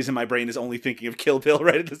 For some reason, my brain is only thinking of Kill Bill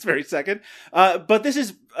right at this very second. But this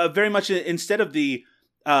is very much, instead of the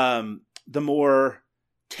more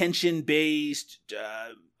tension-based,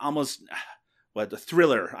 almost... the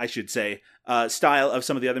thriller, I should say, style of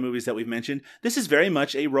some of the other movies that we've mentioned. This is very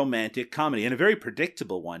much a romantic comedy, and a very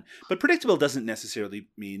predictable one. But predictable doesn't necessarily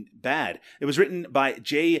mean bad. It was written by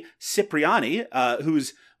Jay Cipriani,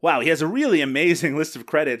 he has a really amazing list of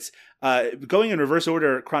credits. Going in reverse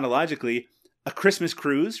order chronologically, A Christmas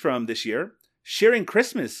Cruise from this year, Sharing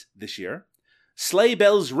Christmas this year, Sleigh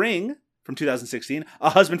Bells Ring from 2016,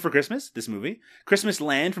 A Husband for Christmas, this movie, Christmas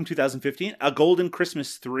Land from 2015, A Golden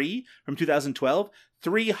Christmas 3 from 2012,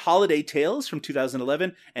 Three Holiday Tales from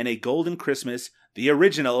 2011, and A Golden Christmas, the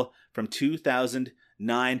original, from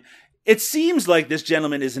 2009. It seems like this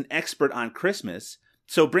gentleman is an expert on Christmas,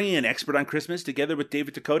 so bringing an expert on Christmas together with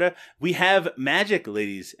David Dakota, we have magic,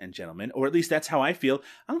 ladies and gentlemen, or at least that's how I feel.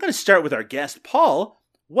 I'm going to start with our guest. Paul,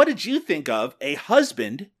 what did you think of A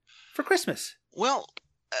Husband for Christmas? Well,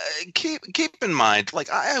 keep in mind, like,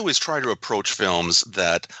 I always try to approach films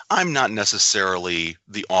that I'm not necessarily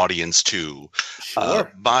the audience to, Sure.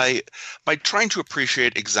 by trying to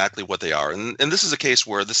appreciate exactly what they are. And this is a case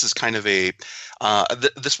where this is kind of a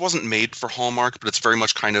this wasn't made for Hallmark, but it's very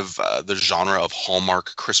much kind of the genre of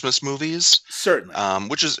Hallmark Christmas movies. Certainly.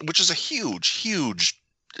 Which is a huge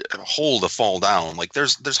hole to fall down. Like,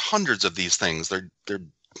 there's hundreds of these things. They're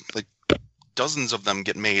like dozens of them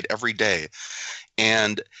get made every day.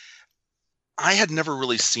 And I had never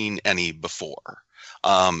really seen any before.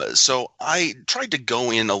 So I tried to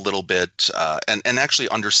go in a little bit and actually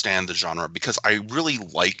understand the genre, because I really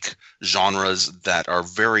like genres that are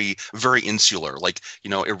very, very insular, like,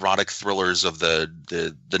 erotic thrillers of the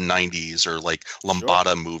 90s, or like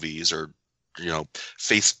Lambada movies, or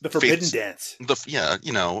the Forbidden Dance.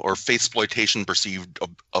 Or faithsploitation perceived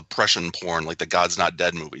oppression porn, like the God's Not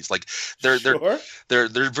Dead movies. Like, they're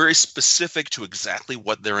very specific to exactly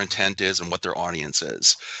what their intent is and what their audience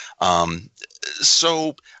is.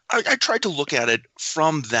 So I tried to look at it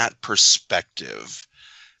from that perspective,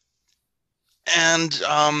 and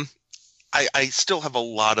I still have a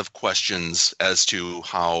lot of questions as to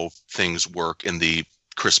how things work in the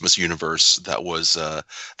Christmas universe that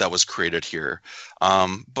was created here,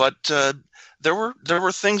 but there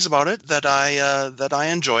were things about it that I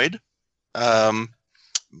enjoyed,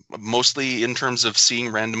 mostly in terms of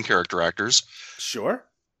seeing random character actors. Sure.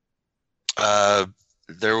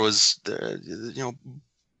 There was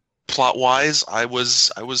plot wise, I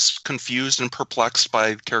was confused and perplexed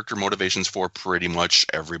by character motivations for pretty much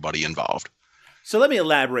everybody involved. So let me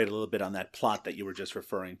elaborate a little bit on that plot that you were just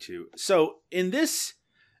referring to. So in this.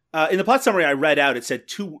 In the plot summary I read out, it said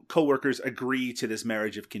two coworkers agree to this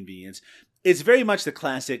marriage of convenience. It's very much the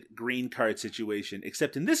classic green card situation,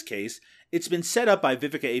 except in this case, it's been set up by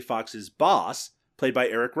Vivica A. Fox's boss, played by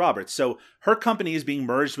Eric Roberts. So her company is being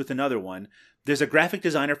merged with another one. There's a graphic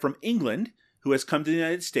designer from England who has come to the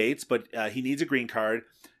United States, but he needs a green card.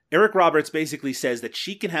 Eric Roberts basically says that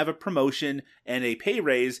she can have a promotion and a pay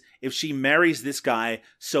raise if she marries this guy,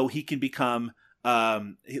 so he can become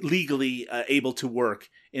legally able to work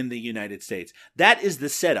in the United States. That is the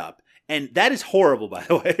setup. And that is horrible, by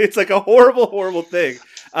the way. It's like a horrible, horrible thing.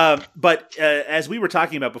 But as we were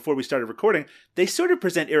talking about before we started recording, they sort of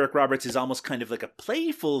present Eric Roberts as almost kind of like a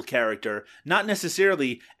playful character, not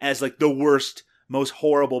necessarily as like the worst, most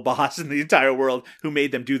horrible boss in the entire world who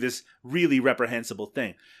made them do this really reprehensible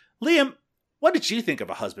thing. Liam, what did you think of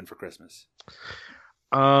A Husband for Christmas?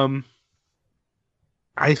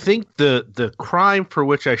 I think the crime for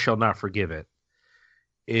which I shall not forgive it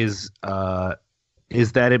is that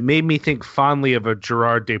it made me think fondly of a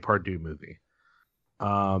Gerard Depardieu movie.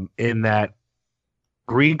 In that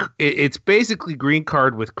it's basically Green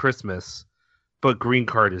Card with Christmas, but Green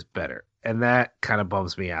Card is better, and that kind of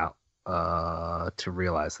bums me out to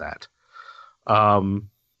realize that.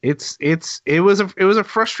 It was a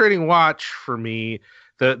frustrating watch for me.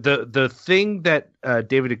 The thing that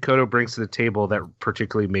David Dakota brings to the table that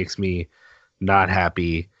particularly makes me not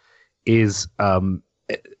happy is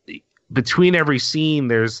between every scene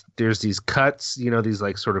there's these cuts, these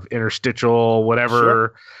like sort of interstitial whatever,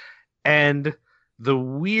 sure. And the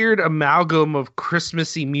weird amalgam of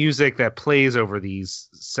Christmassy music that plays over these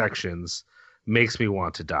sections makes me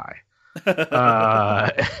want to die.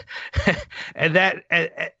 And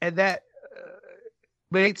that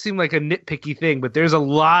may seem like a nitpicky thing, but there's a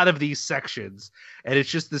lot of these sections, and it's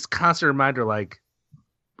just this constant reminder, like,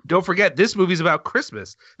 don't forget, this movie's about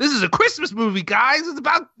Christmas. This is a Christmas movie, guys. It's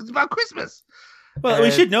about Christmas. Well,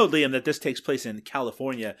 we should note, Liam, that this takes place in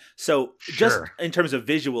California. So sure. Just in terms of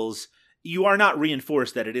visuals, you are not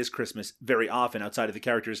reinforced that it is Christmas very often outside of the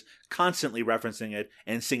characters constantly referencing it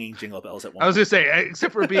and singing Jingle Bells at once. I was going to say,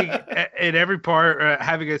 except for being in every part,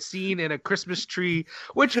 having a scene in a Christmas tree,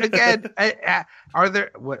 which again, are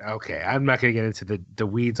there, what? Okay, I'm not going to get into the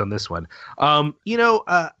weeds on this one. I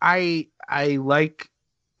like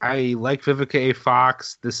Vivica A.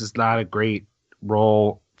 Fox. This is not a great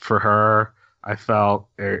role for her. I felt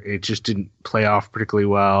it just didn't play off particularly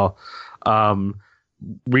well.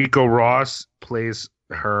 Rico Ross plays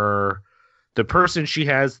the person she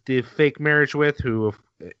has the fake marriage with, who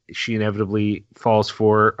she inevitably falls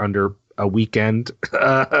for under a weekend.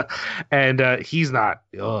 And he's not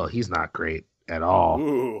great at all.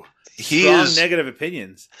 Ooh, strong negative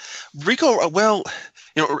opinions. Rico,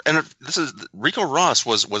 and Rico Ross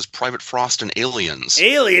was Private Frost in Aliens.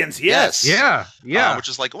 Aliens, yes. Yeah. Which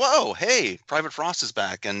is like, whoa, hey, Private Frost is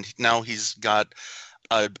back, and now he's got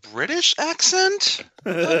a British accent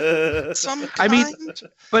of some kind. I mean,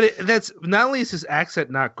 but that's not only is his accent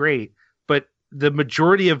not great, but the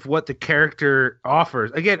majority of what the character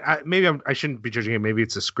offers. Again, I shouldn't be judging him. Maybe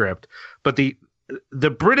it's a script, but the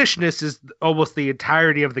Britishness is almost the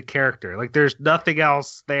entirety of the character. Like, there's nothing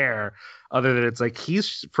else there other than it's like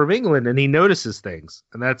he's from England and he notices things,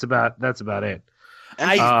 and that's about it.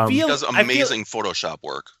 And he does amazing Photoshop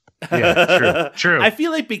work. Yeah, true. I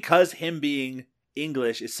feel like because him being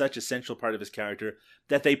English is such a central part of his character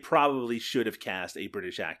that they probably should have cast a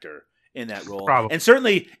British actor in that role. Probably. And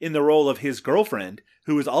certainly in the role of his girlfriend,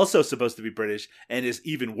 who is also supposed to be British and is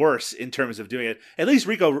even worse in terms of doing it. At least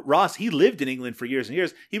Rico Ross, he lived in England for years and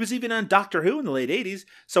years. He was even on Doctor Who in the late 80s.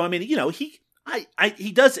 So, I mean,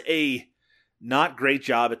 he does a not great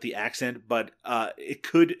job at the accent, but it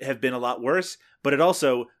could have been a lot worse. But it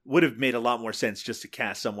also would have made a lot more sense just to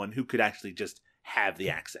cast someone who could actually just have the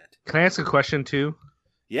accent. Can I ask a question too?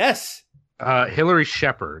 Yes. Hilary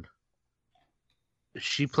Shepard.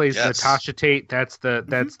 She plays Natasha Tate. That's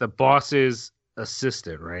the boss's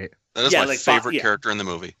assistant, right? That is my favorite character in the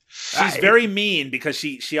movie. She's very mean because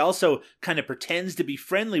she also kind of pretends to be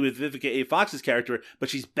friendly with Vivica A. Fox's character, but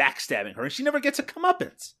she's backstabbing her, and she never gets a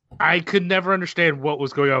comeuppance. I could never understand what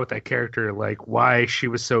was going on with that character, like why she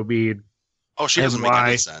was so mean. Oh, she doesn't make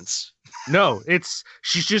any sense. No,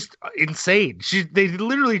 she's just insane. They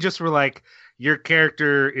literally just were like, your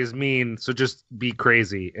character is mean, so just be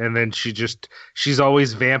crazy. And then she's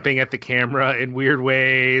always vamping at the camera in weird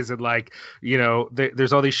ways, and like,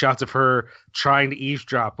 there's all these shots of her trying to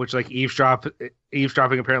eavesdrop, which like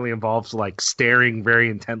eavesdropping apparently involves like staring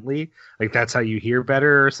very intently, like that's how you hear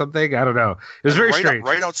better or something. I don't know. It was very strange.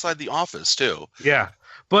 Right outside the office too. Yeah,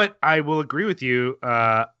 but I will agree with you,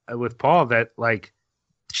 with Paul, that like,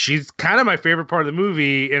 she's kind of my favorite part of the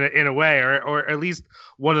movie in a way, or at least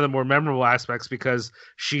one of the more memorable aspects, because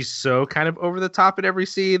she's so kind of over the top in every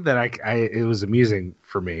scene that it was amusing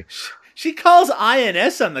for me. She calls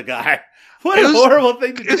INS on the guy. What a horrible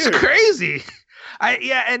thing to do. It's crazy.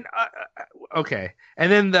 Okay.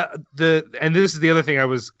 And then and this is the other thing I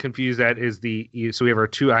was confused at is so we have our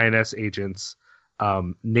two INS agents,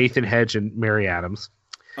 Nathan Hedge and Mary Adams.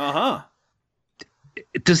 Uh-huh.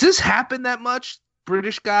 Does this happen that much?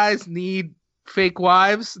 British guys need fake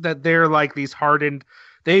wives, that they're like these hardened.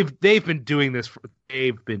 They've been doing this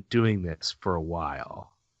for a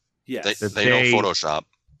while. Yes, they know Photoshop.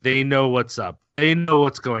 They know what's up. They know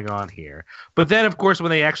what's going on here. But then, of course, when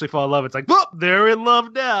they actually fall in love, it's like, well, they're in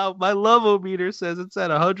love now. My love-o-meter says it's at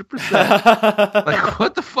 100%. Like,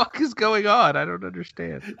 what the fuck is going on? I don't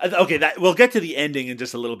understand. Okay, we'll get to the ending in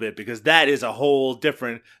just a little bit because that is a whole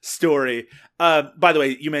different story. By the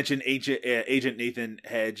way, you mentioned Agent Nathan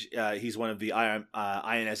Hedge. He's one of the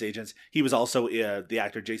INS agents. He was also the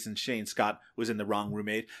actor Jason Shane Scott was in The Wrong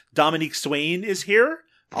Roommate. Dominique Swain is here.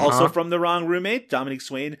 Also from The Wrong Roommate, Dominique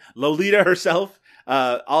Swain, Lolita herself,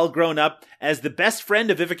 all grown up as the best friend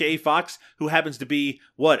of Vivica A. Fox, who happens to be,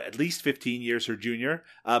 at least 15 years her junior.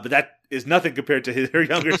 But that is nothing compared to her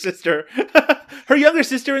younger sister. Her younger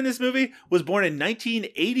sister in this movie was born in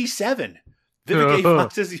 1987. Vivica A.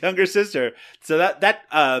 Fox's younger sister. So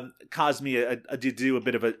that caused me to do a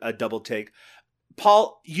bit of a double take.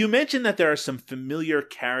 Paul, you mentioned that there are some familiar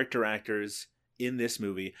character actors in this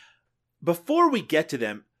movie. Before we get to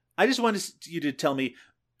them, I just wanted you to tell me,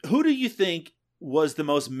 who do you think was the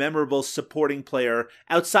most memorable supporting player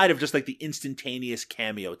outside of just like the instantaneous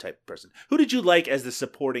cameo type person? Who did you like as the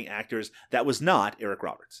supporting actors that was not Eric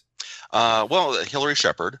Roberts? Well, Hilary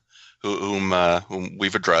Shepard, whom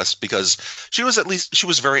we've addressed, because she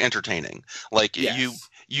was very entertaining. Like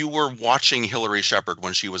you were watching Hilary Shepard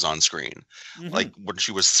when she was on screen, like when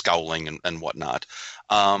she was scowling and whatnot.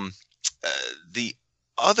 The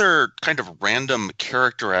other kind of random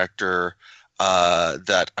character actor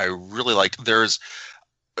that I really liked, there's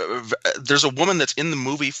a woman that's in the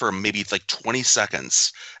movie for maybe like 20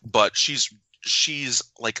 seconds, but she's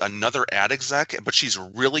like another ad exec, but she's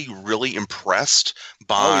really, really impressed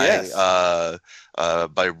by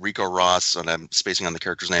Rico Ross, and I'm spacing on the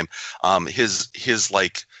character's name. His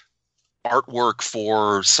like artwork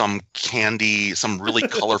for some candy, some really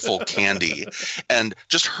colorful candy, and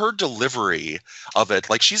just her delivery of it,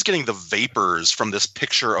 like she's getting the vapors from this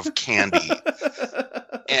picture of candy.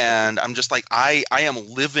 And I'm just like, I am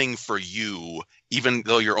living for you, even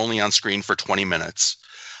though you're only on screen for 20 minutes.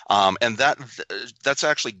 And that's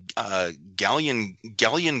actually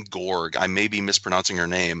Gallian Gorg. I may be mispronouncing her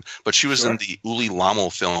name, but she was in the Uli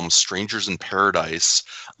Lommel film Strangers in Paradise.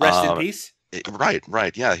 Rest in peace. Right.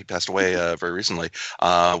 Yeah, he passed away very recently.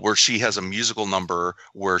 Where she has a musical number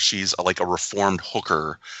where she's like a reformed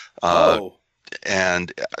hooker.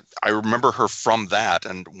 And I remember her from that.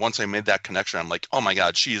 And once I made that connection, I'm like, oh my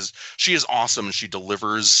God, she is awesome. She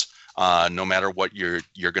delivers no matter what you're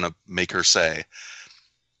gonna make her say.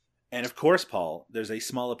 And of course, Paul, there's a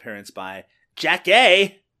small appearance by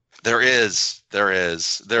Jackée. There is.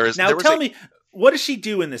 Now tell me, what does she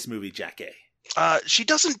do in this movie, Jackée? She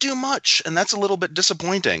doesn't do much, and that's a little bit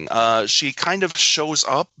disappointing. She kind of shows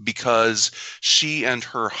up because she and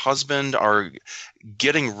her husband are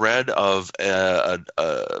getting rid of a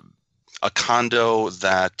condo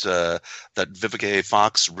that Vivica A.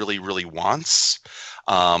 Fox really, really wants,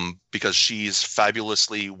 because she's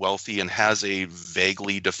fabulously wealthy and has a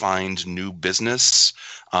vaguely defined new business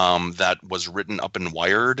that was written up in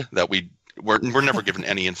Wired that we're never given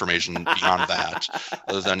any information beyond that,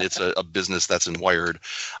 other than it's a business that's in Wired.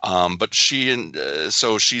 But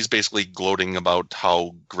so she's basically gloating about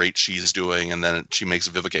how great she's doing, and then she makes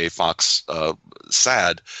Vivica A. Fox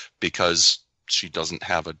sad because she doesn't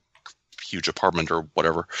have a huge apartment or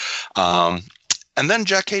whatever. And then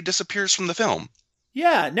Jackée disappears from the film.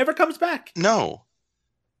 Yeah, never comes back. No.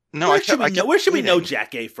 Where should we know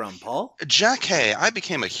Jackée from, Paul? Jackée, I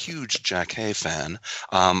became a huge Jackée fan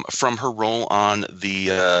from her role on the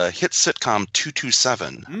hit sitcom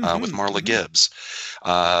 227 with Marla Gibbs.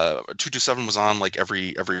 227 was on like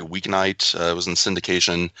every weeknight. It was in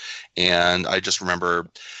syndication, and I just remember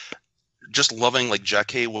just loving, like,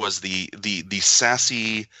 Jackée was the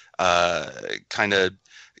sassy kind of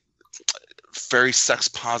very sex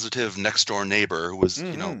positive next door neighbor who was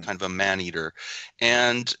kind of a man eater.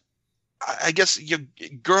 And I guess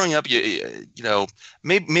growing up,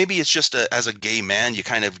 maybe it's just as a gay man you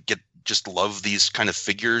kind of just love these kind of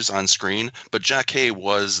figures on screen, but Jackée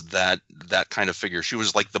was that kind of figure. She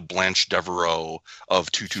was like the Blanche Devereaux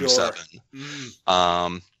of 227.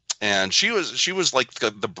 And she was like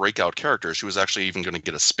the breakout character. She was actually even going to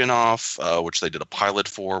get a spin-off, which they did a pilot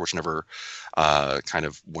for, which never kind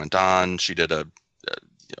of went on. She did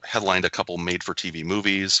headlined a couple made-for-TV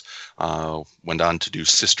movies, went on to do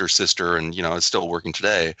Sister, and is still working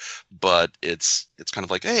today. But it's kind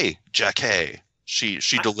of like, hey, Jackée, she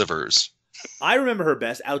delivers. I remember her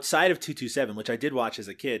best outside of 227, which I did watch as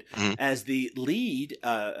a kid, as the lead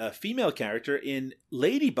female character in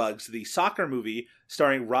Ladybugs, the soccer movie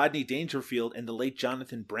starring Rodney Dangerfield and the late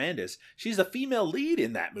Jonathan Brandis. She's the female lead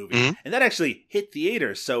in that movie, and that actually hit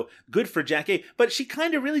theaters, so good for Jackée. But she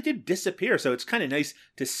kind of really did disappear, so it's kind of nice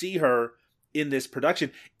to see her in this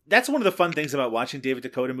production. That's one of the fun things about watching David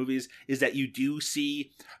Dakota movies is that you do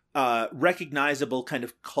see recognizable kind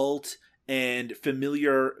of cult and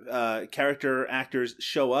familiar character actors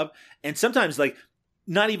show up, and sometimes like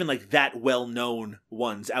not even like that well-known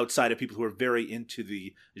ones outside of people who are very into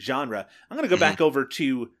the genre. I'm going to go back over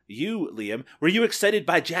to you, Liam. Were you excited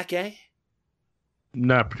by Jackass?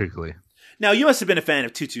 Not particularly. Now, you must have been a fan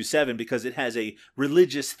of 227 because it has a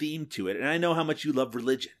religious theme to it, and I know how much you love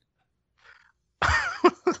religion.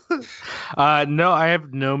 No, I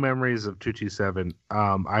have no memories of 227.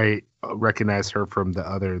 I recognize her from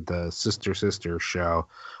the Sister show,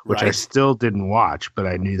 which I still didn't watch, but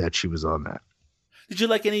I knew that she was on that. Did you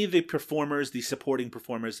like any of the performers, the supporting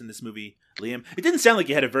performers in this movie, Liam? It didn't sound like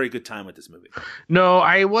you had a very good time with this movie. No,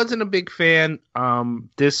 I wasn't a big fan.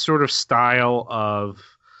 This sort of style of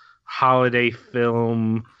holiday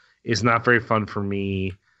film is not very fun for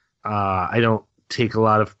me. I don't take a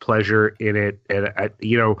lot of pleasure in it, and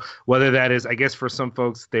whether that is, I guess for some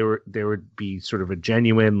folks there would be sort of a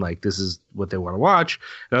genuine like this is what they want to watch,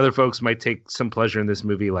 and other folks might take some pleasure in this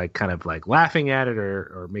movie like kind of like laughing at it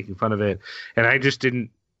or making fun of it, and I just didn't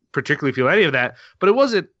particularly feel any of that. But it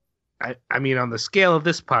wasn't, I mean, on the scale of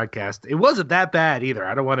this podcast, it wasn't that bad either.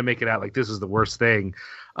 I don't want to make it out like this is the worst thing.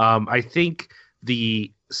 I think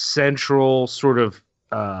the central sort of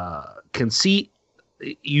conceit,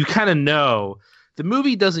 you kind of know the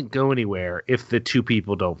movie doesn't go anywhere if the two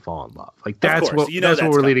people don't fall in love. Like that's what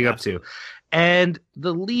we're leading up to. And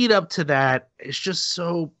the lead up to that is just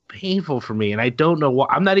so painful for me. And I don't know why.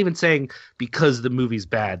 I'm not even saying because the movie's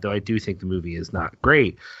bad, though I do think the movie is not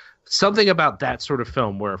great. Something about that sort of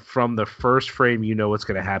film where from the first frame you know what's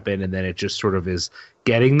going to happen and then it just sort of is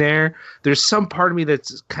getting there. There's some part of me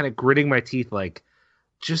that's kind of gritting my teeth like,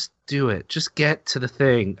 just do it. Just get to the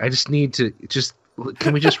thing. I just need to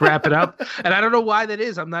can we just wrap it up? And I don't know why that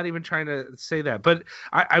is. I'm not even trying to say that. But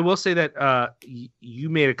I will say that you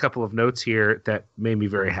made a couple of notes here that made me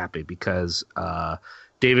very happy because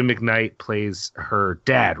David McKnight plays her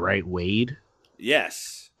dad, right? Wade?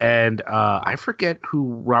 Yes. And I forget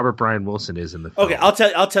who Robert Brian Wilson is in the film. Okay,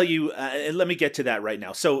 I'll tell you. Let me get to that right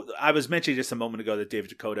now. So I was mentioning just a moment ago that David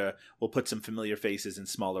Dakota will put some familiar faces in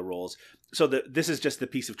smaller roles. So this is just the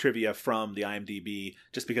piece of trivia from the IMDb,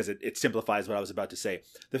 just because it simplifies what I was about to say.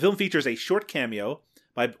 The film features a short cameo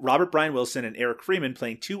by Robert Brian Wilson and Eric Freeman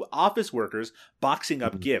playing two office workers boxing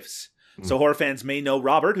up gifts. So horror fans may know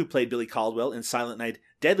Robert, who played Billy Caldwell in Silent Night,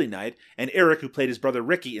 Deadly Night, and Eric, who played his brother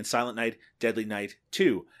Ricky in Silent Night, Deadly Night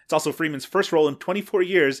 2. It's also Freeman's first role in 24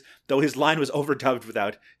 years, though his line was overdubbed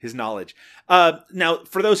without his knowledge. Now,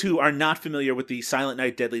 for those who are not familiar with the Silent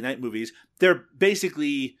Night, Deadly Night movies, they're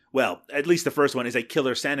basically, well, at least the first one is a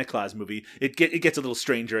killer Santa Claus movie. It gets a little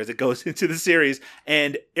stranger as it goes into the series,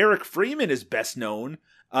 and Eric Freeman is best known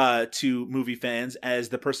to movie fans as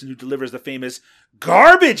the person who delivers the famous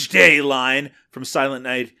Garbage Day line from Silent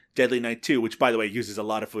Night, Deadly Night 2, which, by the way, uses a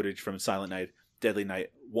lot of footage from Silent Night, Deadly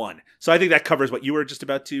Night 1. So I think that covers what you were just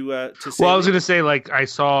about to say. Well, I was going to say, like, I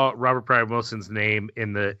saw Robert Brian Wilson's name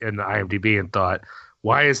in the IMDb and thought,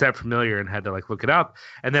 why is that familiar? And had to like look it up.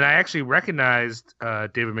 And then I actually recognized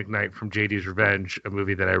David McKnight from JD's Revenge, a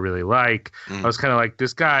movie that I really like. I was kind of like,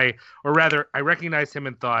 this guy, or rather, I recognized him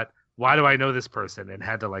and thought, why do I know this person? And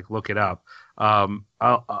had to like look it up. I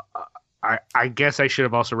guess I should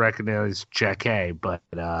have also recognized Jackass, but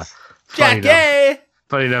funny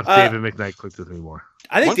enough, David McKnight clicked with me more.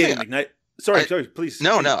 I think David McKnight. Sorry, please.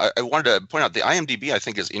 No, I wanted to point out the IMDb I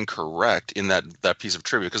think is incorrect in that piece of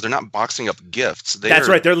trivia because they're not boxing up gifts. That's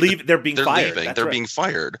right. They're being fired. They're being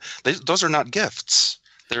fired. Those are not gifts.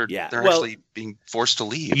 They're actually being forced to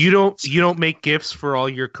leave. You don't make gifts for all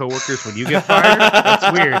your coworkers when you get fired?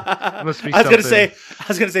 That's weird. That must be I was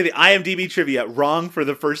gonna say the IMDb trivia wrong for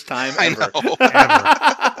the first time ever.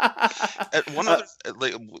 One other,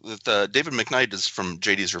 David McKnight is from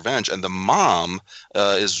JD's Revenge, and the mom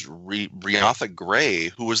is Riatha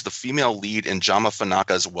Gray, who was the female lead in Jama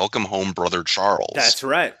Fanaka's Welcome Home, Brother Charles. That's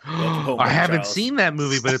right. I haven't seen that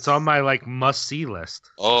movie, but it's on my like must see list.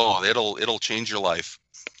 Oh, it'll change your life.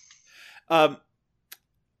 By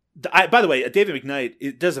the way, David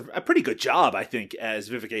McKnight does a pretty good job, I think, as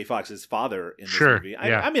Vivica A. Fox's father in this movie.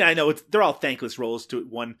 I mean, I know they're all thankless roles to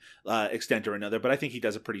one extent or another, but I think he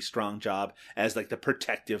does a pretty strong job as like the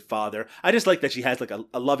protective father. I just like that she has like a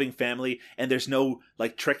loving family, and there's no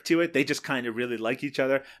like trick to it. They just kind of really like each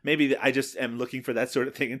other. Maybe I just am looking for that sort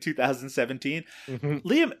of thing in 2017.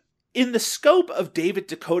 Liam, in the scope of David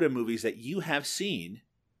Dakota movies that you have seen,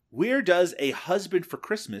 where does A Husband for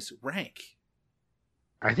Christmas rank?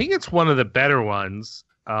 I think it's one of the better ones.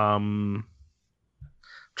 Trying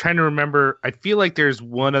trying to remember. I feel like there's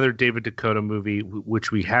one other David Dakota movie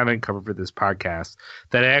which we haven't covered for this podcast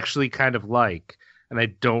that I actually kind of like, and I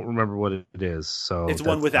don't remember what it is. So it's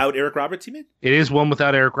one without Eric Roberts, you mean? It is one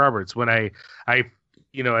without Eric Roberts. When I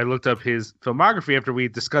looked up his filmography after we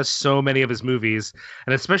discussed so many of his movies,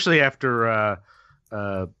 and especially after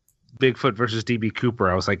Bigfoot versus DB Cooper,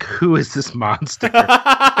 I was like, who is this monster?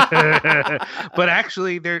 But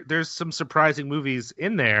actually, there's some surprising movies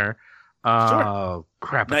in there. Sure.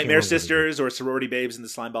 Crap! Nightmare Sisters or Sorority Babes in the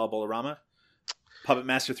Slimeball Bolorama? Puppet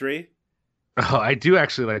Master 3? Oh, I do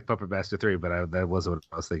actually like Puppet Master 3, but that wasn't what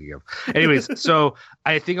I was thinking of. Anyways, so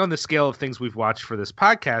I think on the scale of things we've watched for this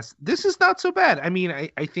podcast, this is not so bad. I mean,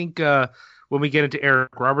 I think when we get into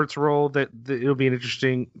Eric Roberts' role, that it'll be an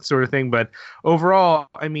interesting sort of thing. But overall,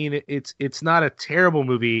 I mean, it's not a terrible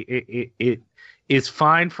movie. It is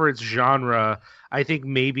fine for its genre. I think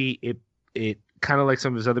maybe it kind of like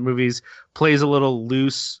some of his other movies, plays a little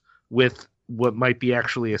loose with what might be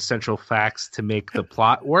actually essential facts to make the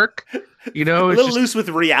plot work. You know, a little loose with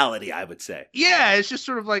reality, I would say. Yeah, it's just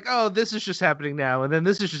sort of like, oh, this is just happening now, and then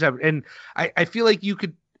this is just happening. And I feel like you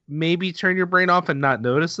could maybe turn your brain off and not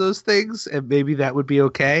notice those things, and maybe that would be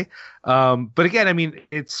okay. But again, I mean,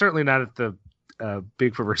 it's certainly not at the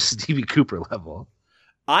Bigfoot versus DB Cooper level.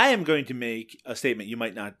 I am going to make a statement you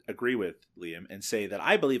might not agree with, Liam, and say that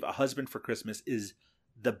I believe A Husband for Christmas is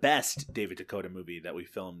the best David Dakota movie that we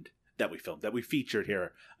featured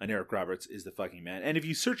here on Eric Roberts is the Fucking Man. And if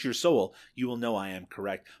you search your soul, you will know I am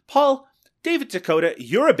correct. Paul, David Dakota,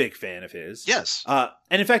 you're a big fan of his. Yes. And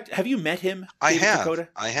in fact, have you met him, David Dakota?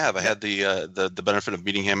 I have. I had the benefit of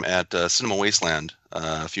meeting him at Cinema Wasteland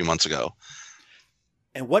a few months ago.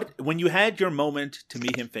 And when you had your moment to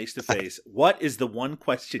meet him face to face, what is the one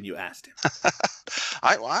question you asked him?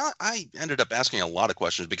 I ended up asking a lot of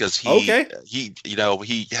questions because he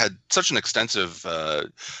had such an extensive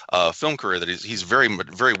film career that he's very,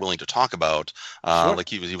 very willing to talk about. Sure. Like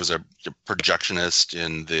he was a projectionist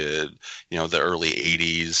in the early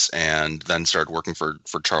 80s, and then started working for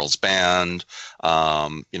Charles Band.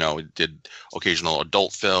 Did occasional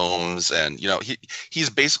adult films, and he's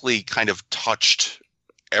basically kind of touched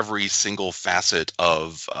every single facet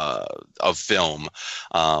of film,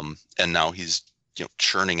 and now he's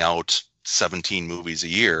churning out 17 movies a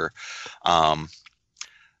year. So I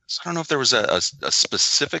don't know if there was a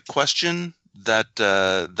specific question that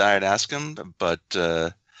I'd ask him, but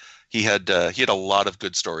he had a lot of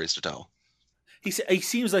good stories to tell. He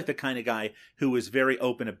seems like the kind of guy who was very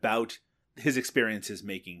open about his experiences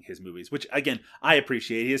making his movies, which again I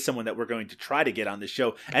appreciate. He is someone that we're going to try to get on the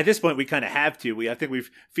show. At this point, we kind of have to. I think we've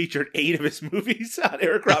featured 8 of his movies on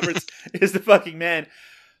Eric Roberts is the Fucking Man.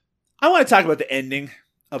 I want to talk about the ending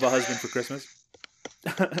of A Husband for Christmas.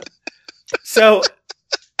 So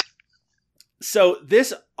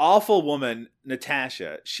this awful woman,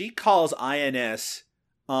 Natasha, she calls INS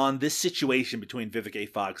on this situation between Vivica A.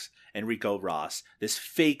 Fox and Rico Ross, this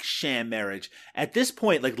fake sham marriage. At this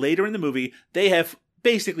point, like later in the movie, they have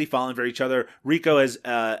basically fallen for each other. Rico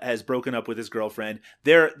has broken up with his girlfriend.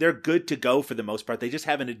 They're good to go for the most part. They just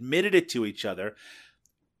haven't admitted it to each other.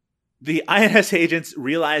 The INS agents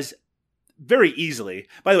realize very easily.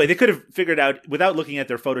 By the way, they could have figured out without looking at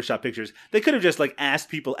their Photoshop pictures. They could have just like asked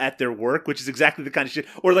people at their work, which is exactly the kind of shit,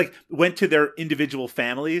 or like went to their individual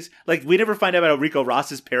families. Like we never find out about Rico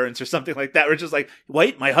Ross's parents or something like that. We're just like,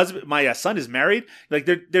 wait, my son is married. Like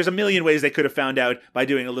there's a million ways they could have found out by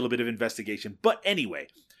doing a little bit of investigation. But anyway,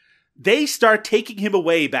 they start taking him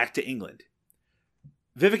away back to England.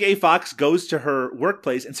 Vivica A. Fox goes to her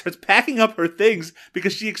workplace and starts packing up her things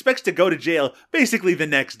because she expects to go to jail basically the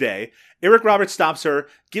next day. Eric Roberts stops her,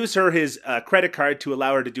 gives her his credit card to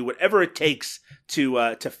allow her to do whatever it takes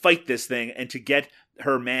to fight this thing and to get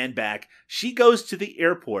her man back. She goes to the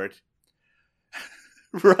airport,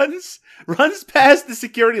 runs past the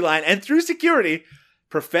security line, and through security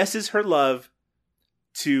professes her love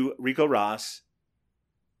to Rico Ross.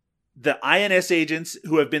 The INS agents,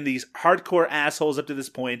 who have been these hardcore assholes up to this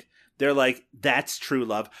point, they're like, that's true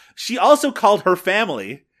love. She also called her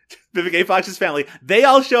family, Vivica A. Fox's family. They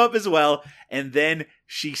all show up as well. And then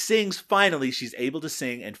she sings, finally, she's able to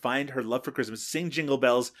sing and find her love for Christmas, sing Jingle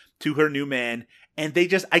Bells to her new man. And they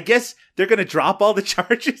just, I guess they're going to drop all the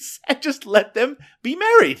charges and just let them be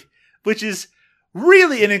married, which is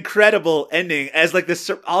really an incredible ending as like this,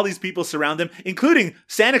 all these people surround them, including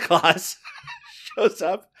Santa Claus shows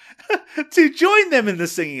up to join them in the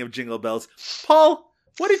singing of Jingle Bells. Paul,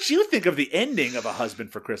 What did you think of the ending of A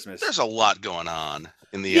Husband for Christmas? There's a lot going on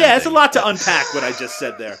in the Yeah, it's a ending. lot to unpack what I just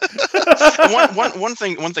said there. One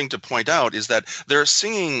thing to point out is that they're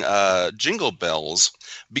singing Jingle Bells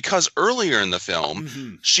because earlier in the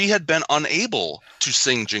film she had been unable to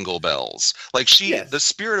sing Jingle Bells. Like the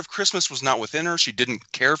spirit of Christmas was not within her. She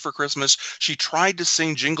didn't care for Christmas. She tried to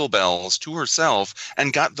sing Jingle Bells to herself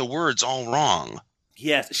and got the words all wrong.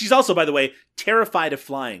 Yes, she's also, by the way, terrified of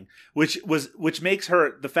flying, which makes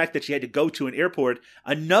her, the fact that she had to go to an airport,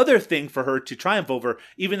 another thing for her to triumph over,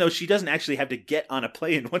 even though she doesn't actually have to get on a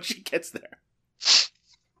plane once she gets there.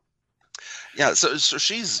 Yeah, so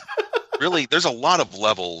she's really, there's a lot of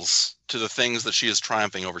levels to the things that she is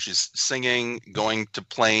triumphing over. She's singing, going to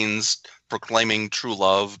planes, proclaiming true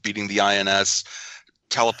love, beating the INS,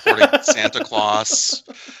 teleporting Santa Claus,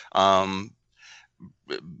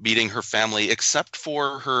 beating her family, except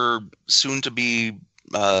for her soon-to-be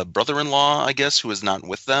brother-in-law, I guess, who is not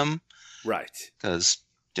with them. Right. Because,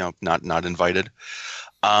 not invited.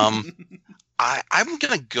 I'm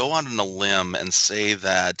going to go on a limb and say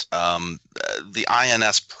that the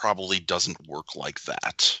INS probably doesn't work like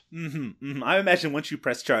that. I imagine once you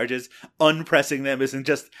press charges, unpressing them isn't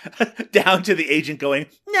just down to the agent going,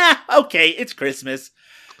 nah, okay, it's Christmas.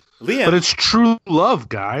 Liam, but it's true love,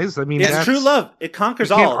 guys. I mean, it's true love. It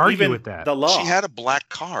conquers all, even with that. The law. She had a black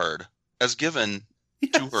card as given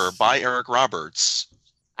to her by Eric Roberts.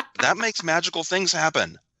 That makes magical things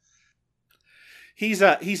happen. He's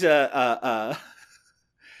like a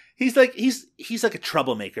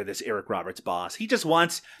troublemaker, this Eric Roberts boss. He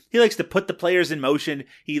likes to put the players in motion.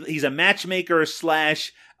 He's a matchmaker /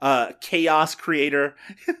 chaos creator.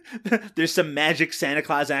 There's some magic Santa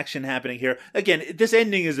Claus action happening here. Again, this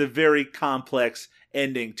ending is a very complex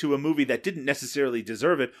ending to a movie that didn't necessarily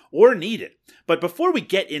deserve it or need it. But before we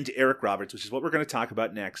get into Eric Roberts, which is what we're going to talk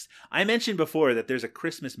about next, I mentioned before that there's a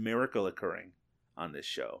Christmas miracle occurring on this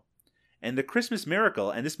show. And the Christmas miracle,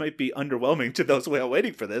 and this might be underwhelming to those who are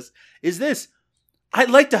waiting for this, is this. I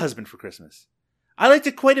liked A Husband for Christmas. I liked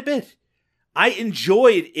it quite a bit. I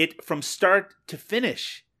enjoyed it from start to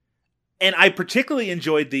finish. And I particularly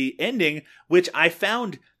enjoyed the ending, which I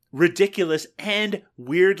found ridiculous and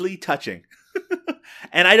weirdly touching.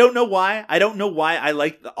 And I don't know why. I don't know why I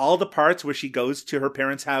like all the parts where she goes to her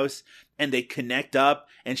parents' house and they connect up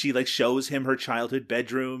and she shows him her childhood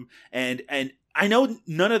bedroom and I know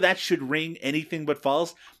none of that should ring anything but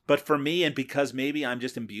false, but for me, and because maybe I'm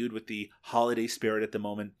just imbued with the holiday spirit at the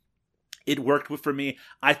moment, it worked for me.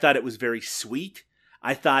 I thought it was very sweet.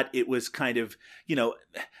 I thought it was kind of,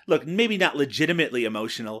 look, maybe not legitimately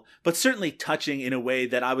emotional, but certainly touching in a way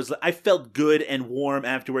that I felt good and warm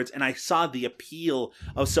afterwards. And I saw the appeal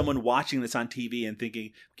of someone watching this on TV and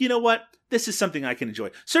thinking, you know what? This is something I can enjoy.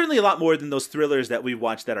 Certainly a lot more than those thrillers that we've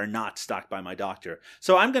watched that are not stocked by my doctor.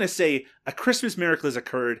 So I'm going to say A Christmas Miracle has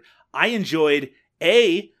occurred. I enjoyed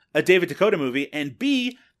A David Dakota movie, and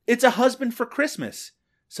B, it's A Husband for Christmas.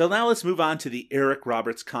 So now let's move on to the Eric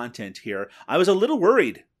Roberts content here. I was a little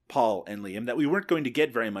worried, Paul and Liam, that we weren't going to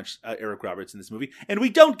get very much Eric Roberts in this movie, and we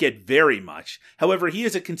don't get very much. However, he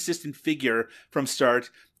is a consistent figure from start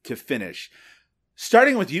to finish.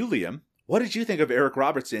 Starting with you, Liam, what did you think of Eric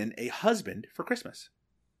Roberts in A Husband for Christmas?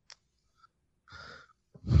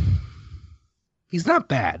 He's not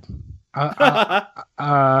bad.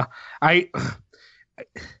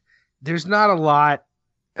 There's not a lot.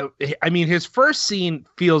 I mean, his first scene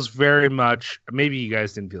feels very much, maybe you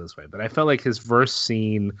guys didn't feel this way, but I felt like his first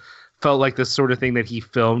scene felt like the sort of thing that he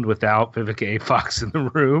filmed without Vivica A. Fox in the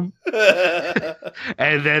room.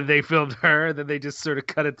 And then they filmed her, and then they just sort of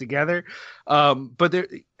cut it together. But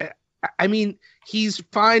he's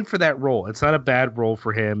fine for that role. It's not a bad role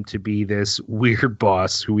for him to be this weird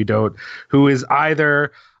boss who is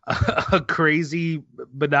either a crazy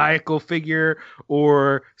maniacal figure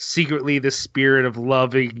or secretly the spirit of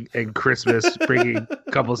loving and Christmas bringing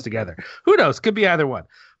couples together. Who knows? Could be either one.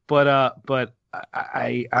 But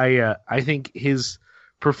I think his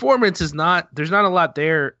performance is not. There's not a lot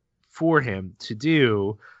there for him to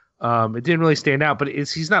do. It didn't really stand out, but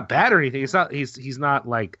he's not bad or anything. It's not. He's not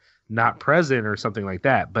like not present or something like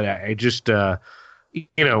that. But I just there's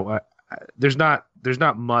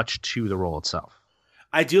not much to the role itself.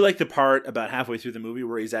 I do like the part about halfway through the movie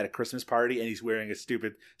where he's at a Christmas party and he's wearing a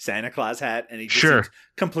stupid Santa Claus hat and he just seems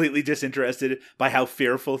completely disinterested by how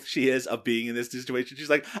fearful she is of being in this situation. She's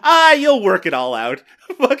like, you'll work it all out.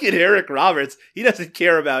 Fucking Eric Roberts. He doesn't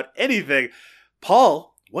care about anything.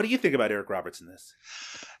 Paul, what do you think about Eric Roberts in this?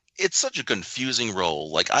 it's such a confusing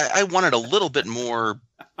role. Like I wanted a little bit more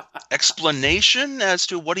explanation as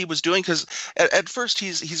to what he was doing, because at first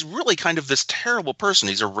he's really kind of this terrible person.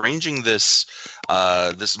 He's arranging this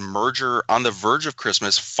this merger on the verge of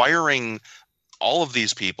Christmas, firing all of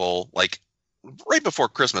these people like right before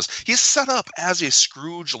Christmas. He's set up as a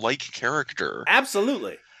Scrooge-like character.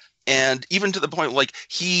 Absolutely. And even to the point, like,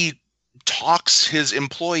 he talks his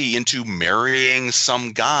employee into marrying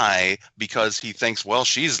some guy because he thinks, well,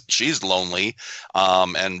 she's lonely,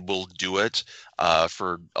 and will do it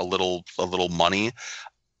for a little money.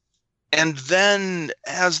 And then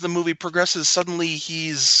as the movie progresses, suddenly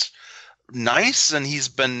he's nice, and he's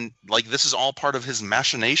been like, this is all part of his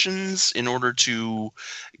machinations in order to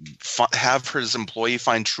have his employee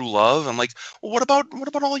find true love. I'm like, well, what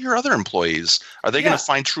about all your other employees? Are they going to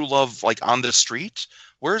find true love like on the street?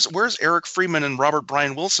 Where's Eric Freeman and Robert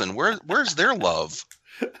Brian Wilson? Where's their love?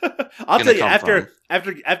 I'll tell you,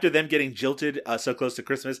 after them getting jilted so close to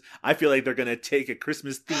Christmas, I feel like they're going to take a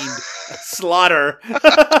Christmas themed slaughter.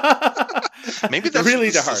 Maybe that's really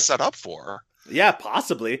what this is set up for. Yeah,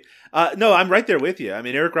 possibly. No, I'm right there with you. I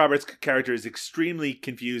mean, Eric Roberts' character is extremely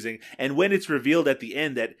confusing, and when it's revealed at the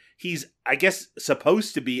end that he's, I guess,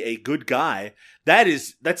 supposed to be a good guy,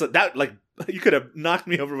 that's like, you could have knocked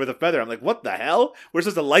me over with a feather. I'm like, what the hell? We're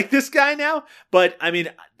supposed to like this guy now? But I mean,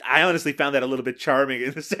 I honestly found that a little bit charming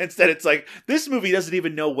in the sense that it's like, this movie doesn't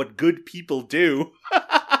even know what good people do,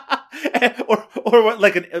 or what,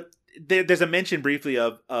 like there's a mention briefly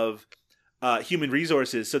of human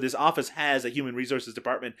resources. So this office has a human resources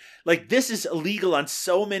department. Like, this is illegal on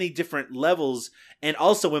so many different levels, and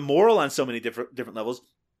also immoral on so many different levels.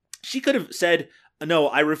 She could have said, no,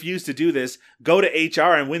 I refuse to do this. Go to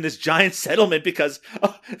HR and win this giant settlement, because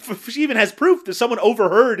she even has proof that someone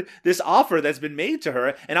overheard this offer that's been made to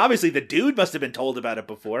her. And obviously the dude must have been told about it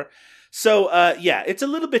before. So, yeah, it's a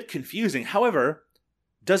little bit confusing. However,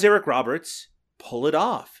 does Eric Roberts pull it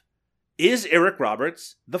off? Is Eric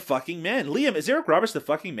Roberts the fucking man? Liam, is Eric Roberts the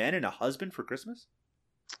fucking man in A Husband for Christmas?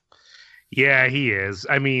 Yeah, he is.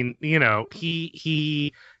 I mean, you know,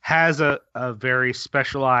 he has a very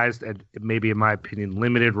specialized and maybe, in my opinion,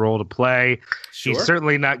 limited role to play. Sure. He's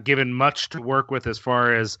certainly not given much to work with as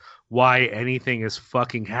far as why anything is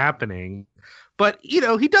fucking happening. But, you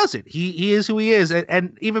know, he does it. He is who he is.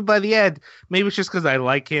 And even by the end, maybe it's just because I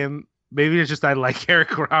like him. Maybe it's just I like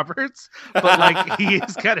Eric Roberts, but like, he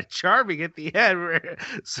is kind of charming at the end.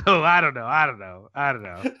 So I don't know.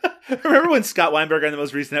 Remember when Scott Weinberger in the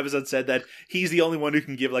most recent episode said that he's the only one who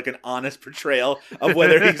can give like an honest portrayal of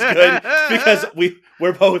whether he's good, because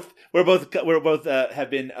we're both have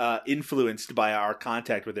been influenced by our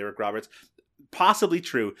contact with Eric Roberts. Possibly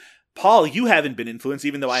true. Paul, you haven't been influenced,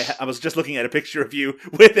 even though I was just looking at a picture of you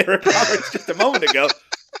with Eric Roberts just a moment ago.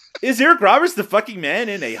 Is Eric Roberts the fucking man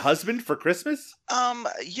in A Husband for Christmas?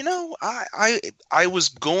 You know, I was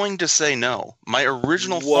going to say no. My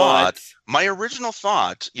original thought,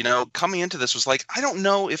 you know, coming into this was like, I don't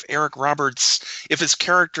know if Eric Roberts, if his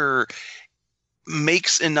character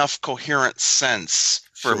makes enough coherent sense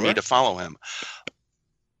for me to follow him.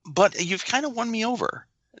 But you've kind of won me over.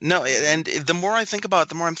 No, and the more I think about it,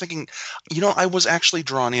 the more I'm thinking, you know, I was actually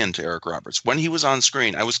drawn into Eric Roberts. When he was on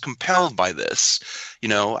screen, I was compelled by this. You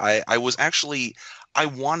know, I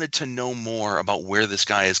wanted to know more about where this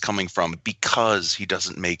guy is coming from, because he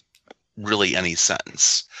doesn't make really any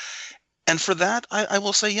sense. And for that, I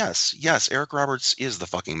will say yes. Yes, Eric Roberts is the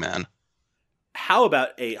fucking man. How about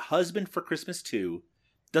A Husband for Christmas 2?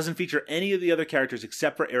 Doesn't feature any of the other characters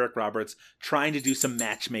except for Eric Roberts trying to do some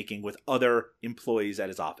matchmaking with other employees at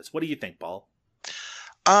his office. What do you think, Paul?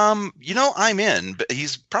 You know, I'm in, but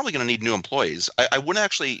he's probably going to need new employees. I wouldn't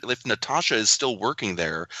actually, if Natasha is still working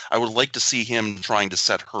there, I would like to see him trying to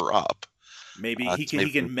set her up. Maybe he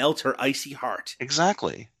can melt her icy heart.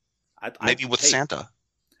 Exactly. Maybe with Santa.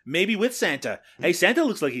 Maybe with Santa. Hey, Santa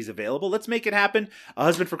looks like he's available. Let's make it happen. A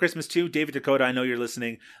Husband for Christmas 2. David Dakota, I know you're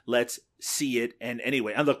listening. Let's see it. And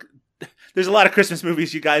anyway, and look, there's a lot of Christmas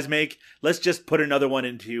movies you guys make. Let's just put another one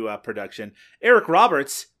into production. Eric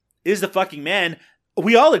Roberts is the fucking man.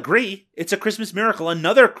 We all agree it's a Christmas miracle.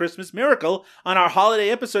 Another Christmas miracle on our holiday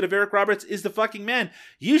episode of Eric Roberts is the fucking man.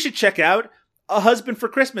 You should check out A Husband for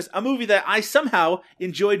Christmas, a movie that I somehow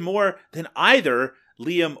enjoyed more than either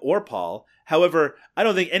Liam or Paul. However, I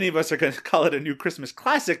don't think any of us are going to call it a new Christmas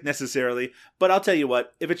classic necessarily, but I'll tell you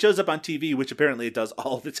what, if it shows up on TV, which apparently it does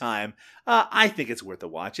all the time, I think it's worth a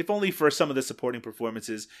watch, if only for some of the supporting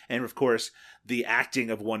performances and, of course, the acting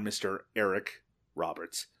of one Mr. Eric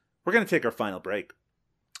Roberts. We're going to take our final break.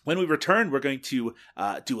 When we return, we're going to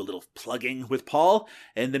do a little plugging with Paul,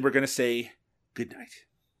 and then we're going to say goodnight.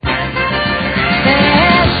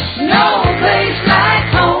 no place like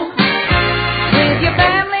home. With your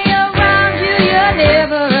family around you, you're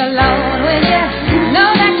never alone. When you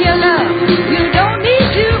know that you're loved, you don't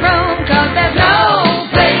need to roam, 'cause there's no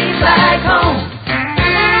place like home.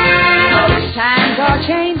 Times are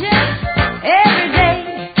changing every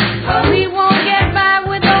day, but we won't get by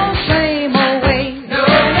with those same old ways. No,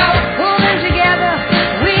 no. Pulling together,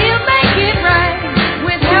 we'll make it right.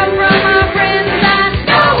 With help from our friends, I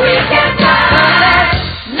know we can fly. 'Cause there's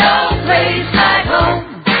no place like home.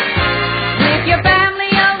 With your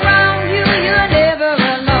family around you, you're never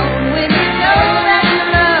alone. When you know that you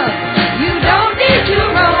love, you don't need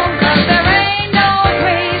to roam. 'Cause there ain't no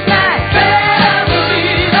place like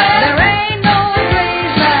family. There ain't no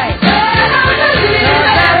place like family.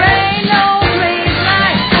 'Cause there ain't no place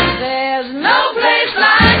like, there's no place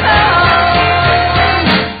like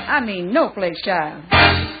home. I mean, no place, child.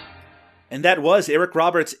 And that was Eric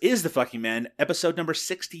Roberts is the Fucking Man, episode number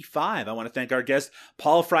 65. I want to thank our guest,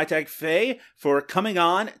 Paul Freitag Faye, for coming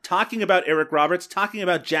on, talking about Eric Roberts, talking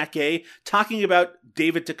about Jack A, talking about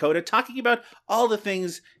David Dakota, talking about all the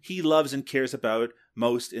things he loves and cares about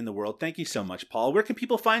most in the world. Thank you so much, Paul. Where can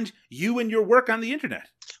people find you and your work on the internet?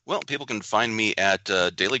 Well, people can find me at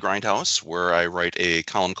Daily Grindhouse, where I write a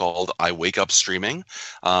column called I Wake Up Streaming.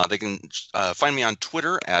 They can find me on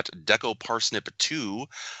Twitter at DecoParsnip2.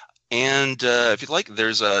 And if you'd like,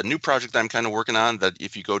 there's a new project that I'm kind of working on that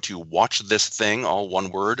if you go to watchthisthing, all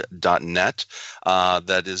one word, .net,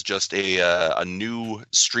 that is just a new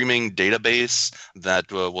streaming database that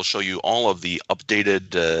will show you all of the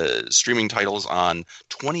updated streaming titles on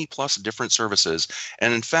 20 plus different services.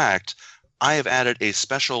 And in fact, I have added a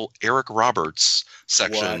special Eric Roberts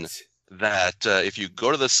section that if you go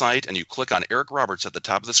to the site and you click on Eric Roberts at the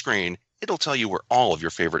top of the screen, it'll tell you where all of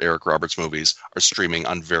your favorite Eric Roberts movies are streaming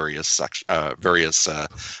on various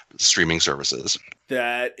streaming services.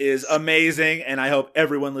 That is amazing, and I hope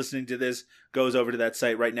everyone listening to this goes over to that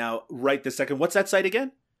site right now, right this second. What's that site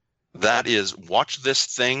again? That is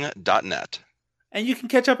watchthisthing.net. And you can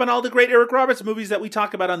catch up on all the great Eric Roberts movies that we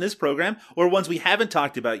talk about on this program, or ones we haven't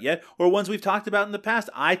talked about yet, or ones we've talked about in the past.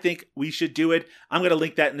 I think we should do it. I'm going to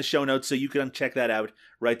link that in the show notes so you can check that out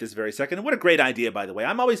right this very second. And what a great idea, by the way.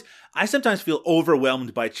 I sometimes feel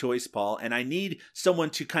overwhelmed by choice, Paul, and I need someone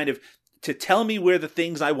to to tell me where the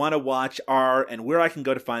things I want to watch are and where I can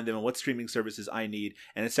go to find them and what streaming services I need.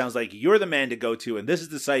 And it sounds like you're the man to go to, and this is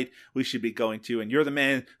the site we should be going to, and you're the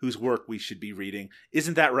man whose work we should be reading.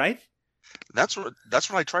 Isn't that right? That's what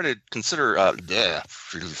I try to consider.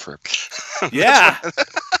 Yeah,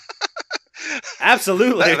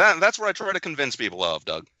 absolutely. That's what I try to convince people of,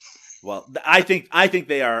 Doug. Well, I think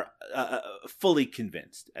they are fully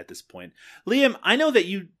convinced at this point. Liam, I know that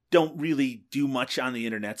you don't really do much on the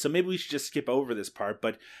internet, so maybe we should just skip over this part.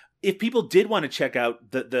 But if people did want to check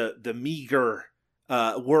out the meager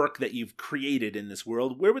work that you've created in this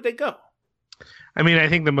world, where would they go? I mean, I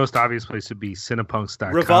think the most obvious place would be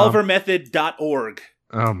cinepunks.com. Revolvermethod.org.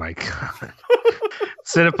 Oh, my God.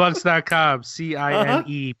 Cinepunks.com,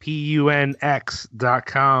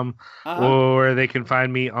 CINEPUNX.com, or they can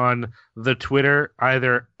find me on the Twitter,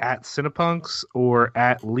 either at Cinepunks or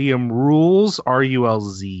at Liam Rules,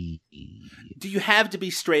 RULZ. Do you have to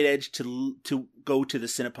be straight edge to go to the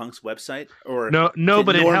Cinepunks website? Or no,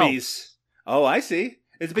 but it helps. Oh, I see.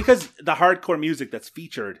 It's because the hardcore music that's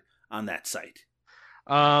featured on that site.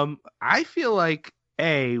 I feel like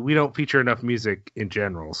we don't feature enough music in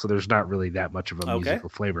general, so there's not really that much of a musical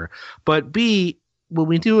flavor. But B, when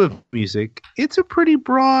we do have music, it's a pretty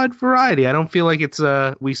broad variety. I don't feel like it's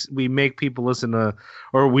we make people listen to,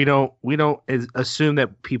 or we don't assume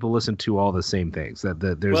that people listen to all the same things. That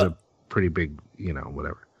there's a pretty big,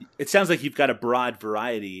 whatever. It sounds like you've got a broad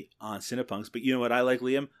variety on Cinepunks, but you know what I like,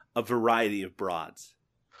 Liam? A variety of broads.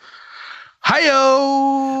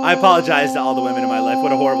 Hi-yo! I apologize to all the women in my life.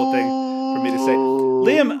 What a horrible thing for me to say.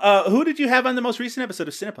 Liam, who did you have on the most recent episode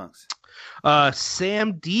of Cinepunks?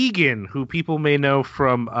 Sam Deegan, who people may know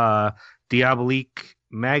from Diabolique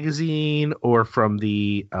magazine or from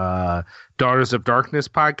the Daughters of Darkness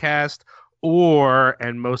podcast,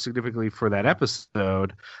 and most significantly for that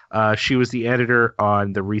episode, she was the editor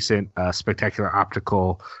on the recent Spectacular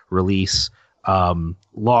Optical release,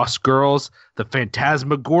 Lost Girls, the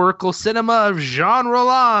phantasmagorical cinema of Jean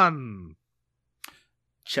Rollin.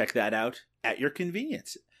 Check that out at your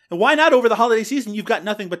convenience. And why not over the holiday season? You've got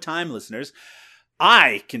nothing but time, listeners.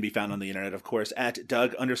 I can be found on the internet, of course, at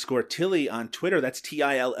Doug_Tilley on Twitter. That's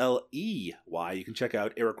TILLEY. You can check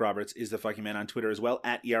out Eric Roberts is the Fucking Man on Twitter as well,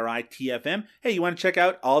 at ERITFM. Hey, you want to check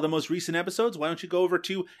out all the most recent episodes? Why don't you go over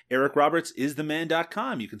to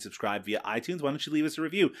EricRobertsIsTheMan.com. You can subscribe via iTunes. Why don't you leave us a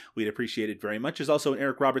review? We'd appreciate it very much. There's also an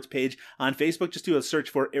Eric Roberts page on Facebook. Just do a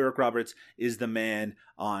search for Eric Roberts is the Man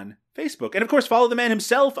on Facebook. And of course, follow the man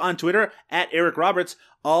himself on Twitter at Eric Roberts,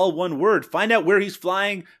 all one word. Find out where he's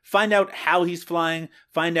flying, find out how he's flying,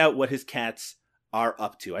 find out what his cats are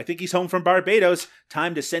up to. I think he's home from Barbados.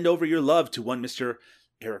 Time to send over your love to one Mr.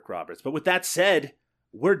 Eric Roberts. But with that said,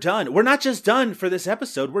 we're done. We're not just done for this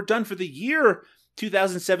episode. We're done for the year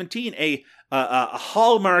 2017, a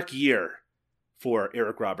hallmark year for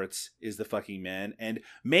Eric Roberts is the Fucking Man. And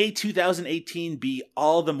may 2018 be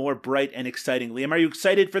all the more bright and exciting. Liam, are you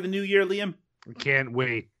excited for the new year, Liam? Can't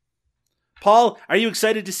wait. Paul, are you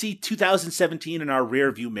excited to see 2017 in our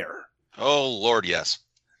rear view mirror? Oh, Lord, yes.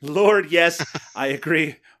 Lord, yes. I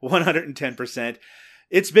agree 110%.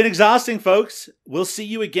 It's been exhausting, folks. We'll see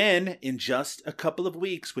you again in just a couple of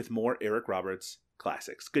weeks with more Eric Roberts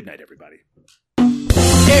classics. Good night, everybody.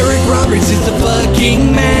 Eric Roberts is the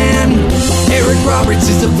fucking man. Eric Roberts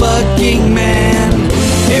is the fucking man.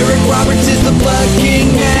 Eric Roberts is the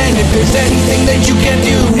fucking man. If there's anything that you can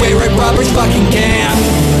do,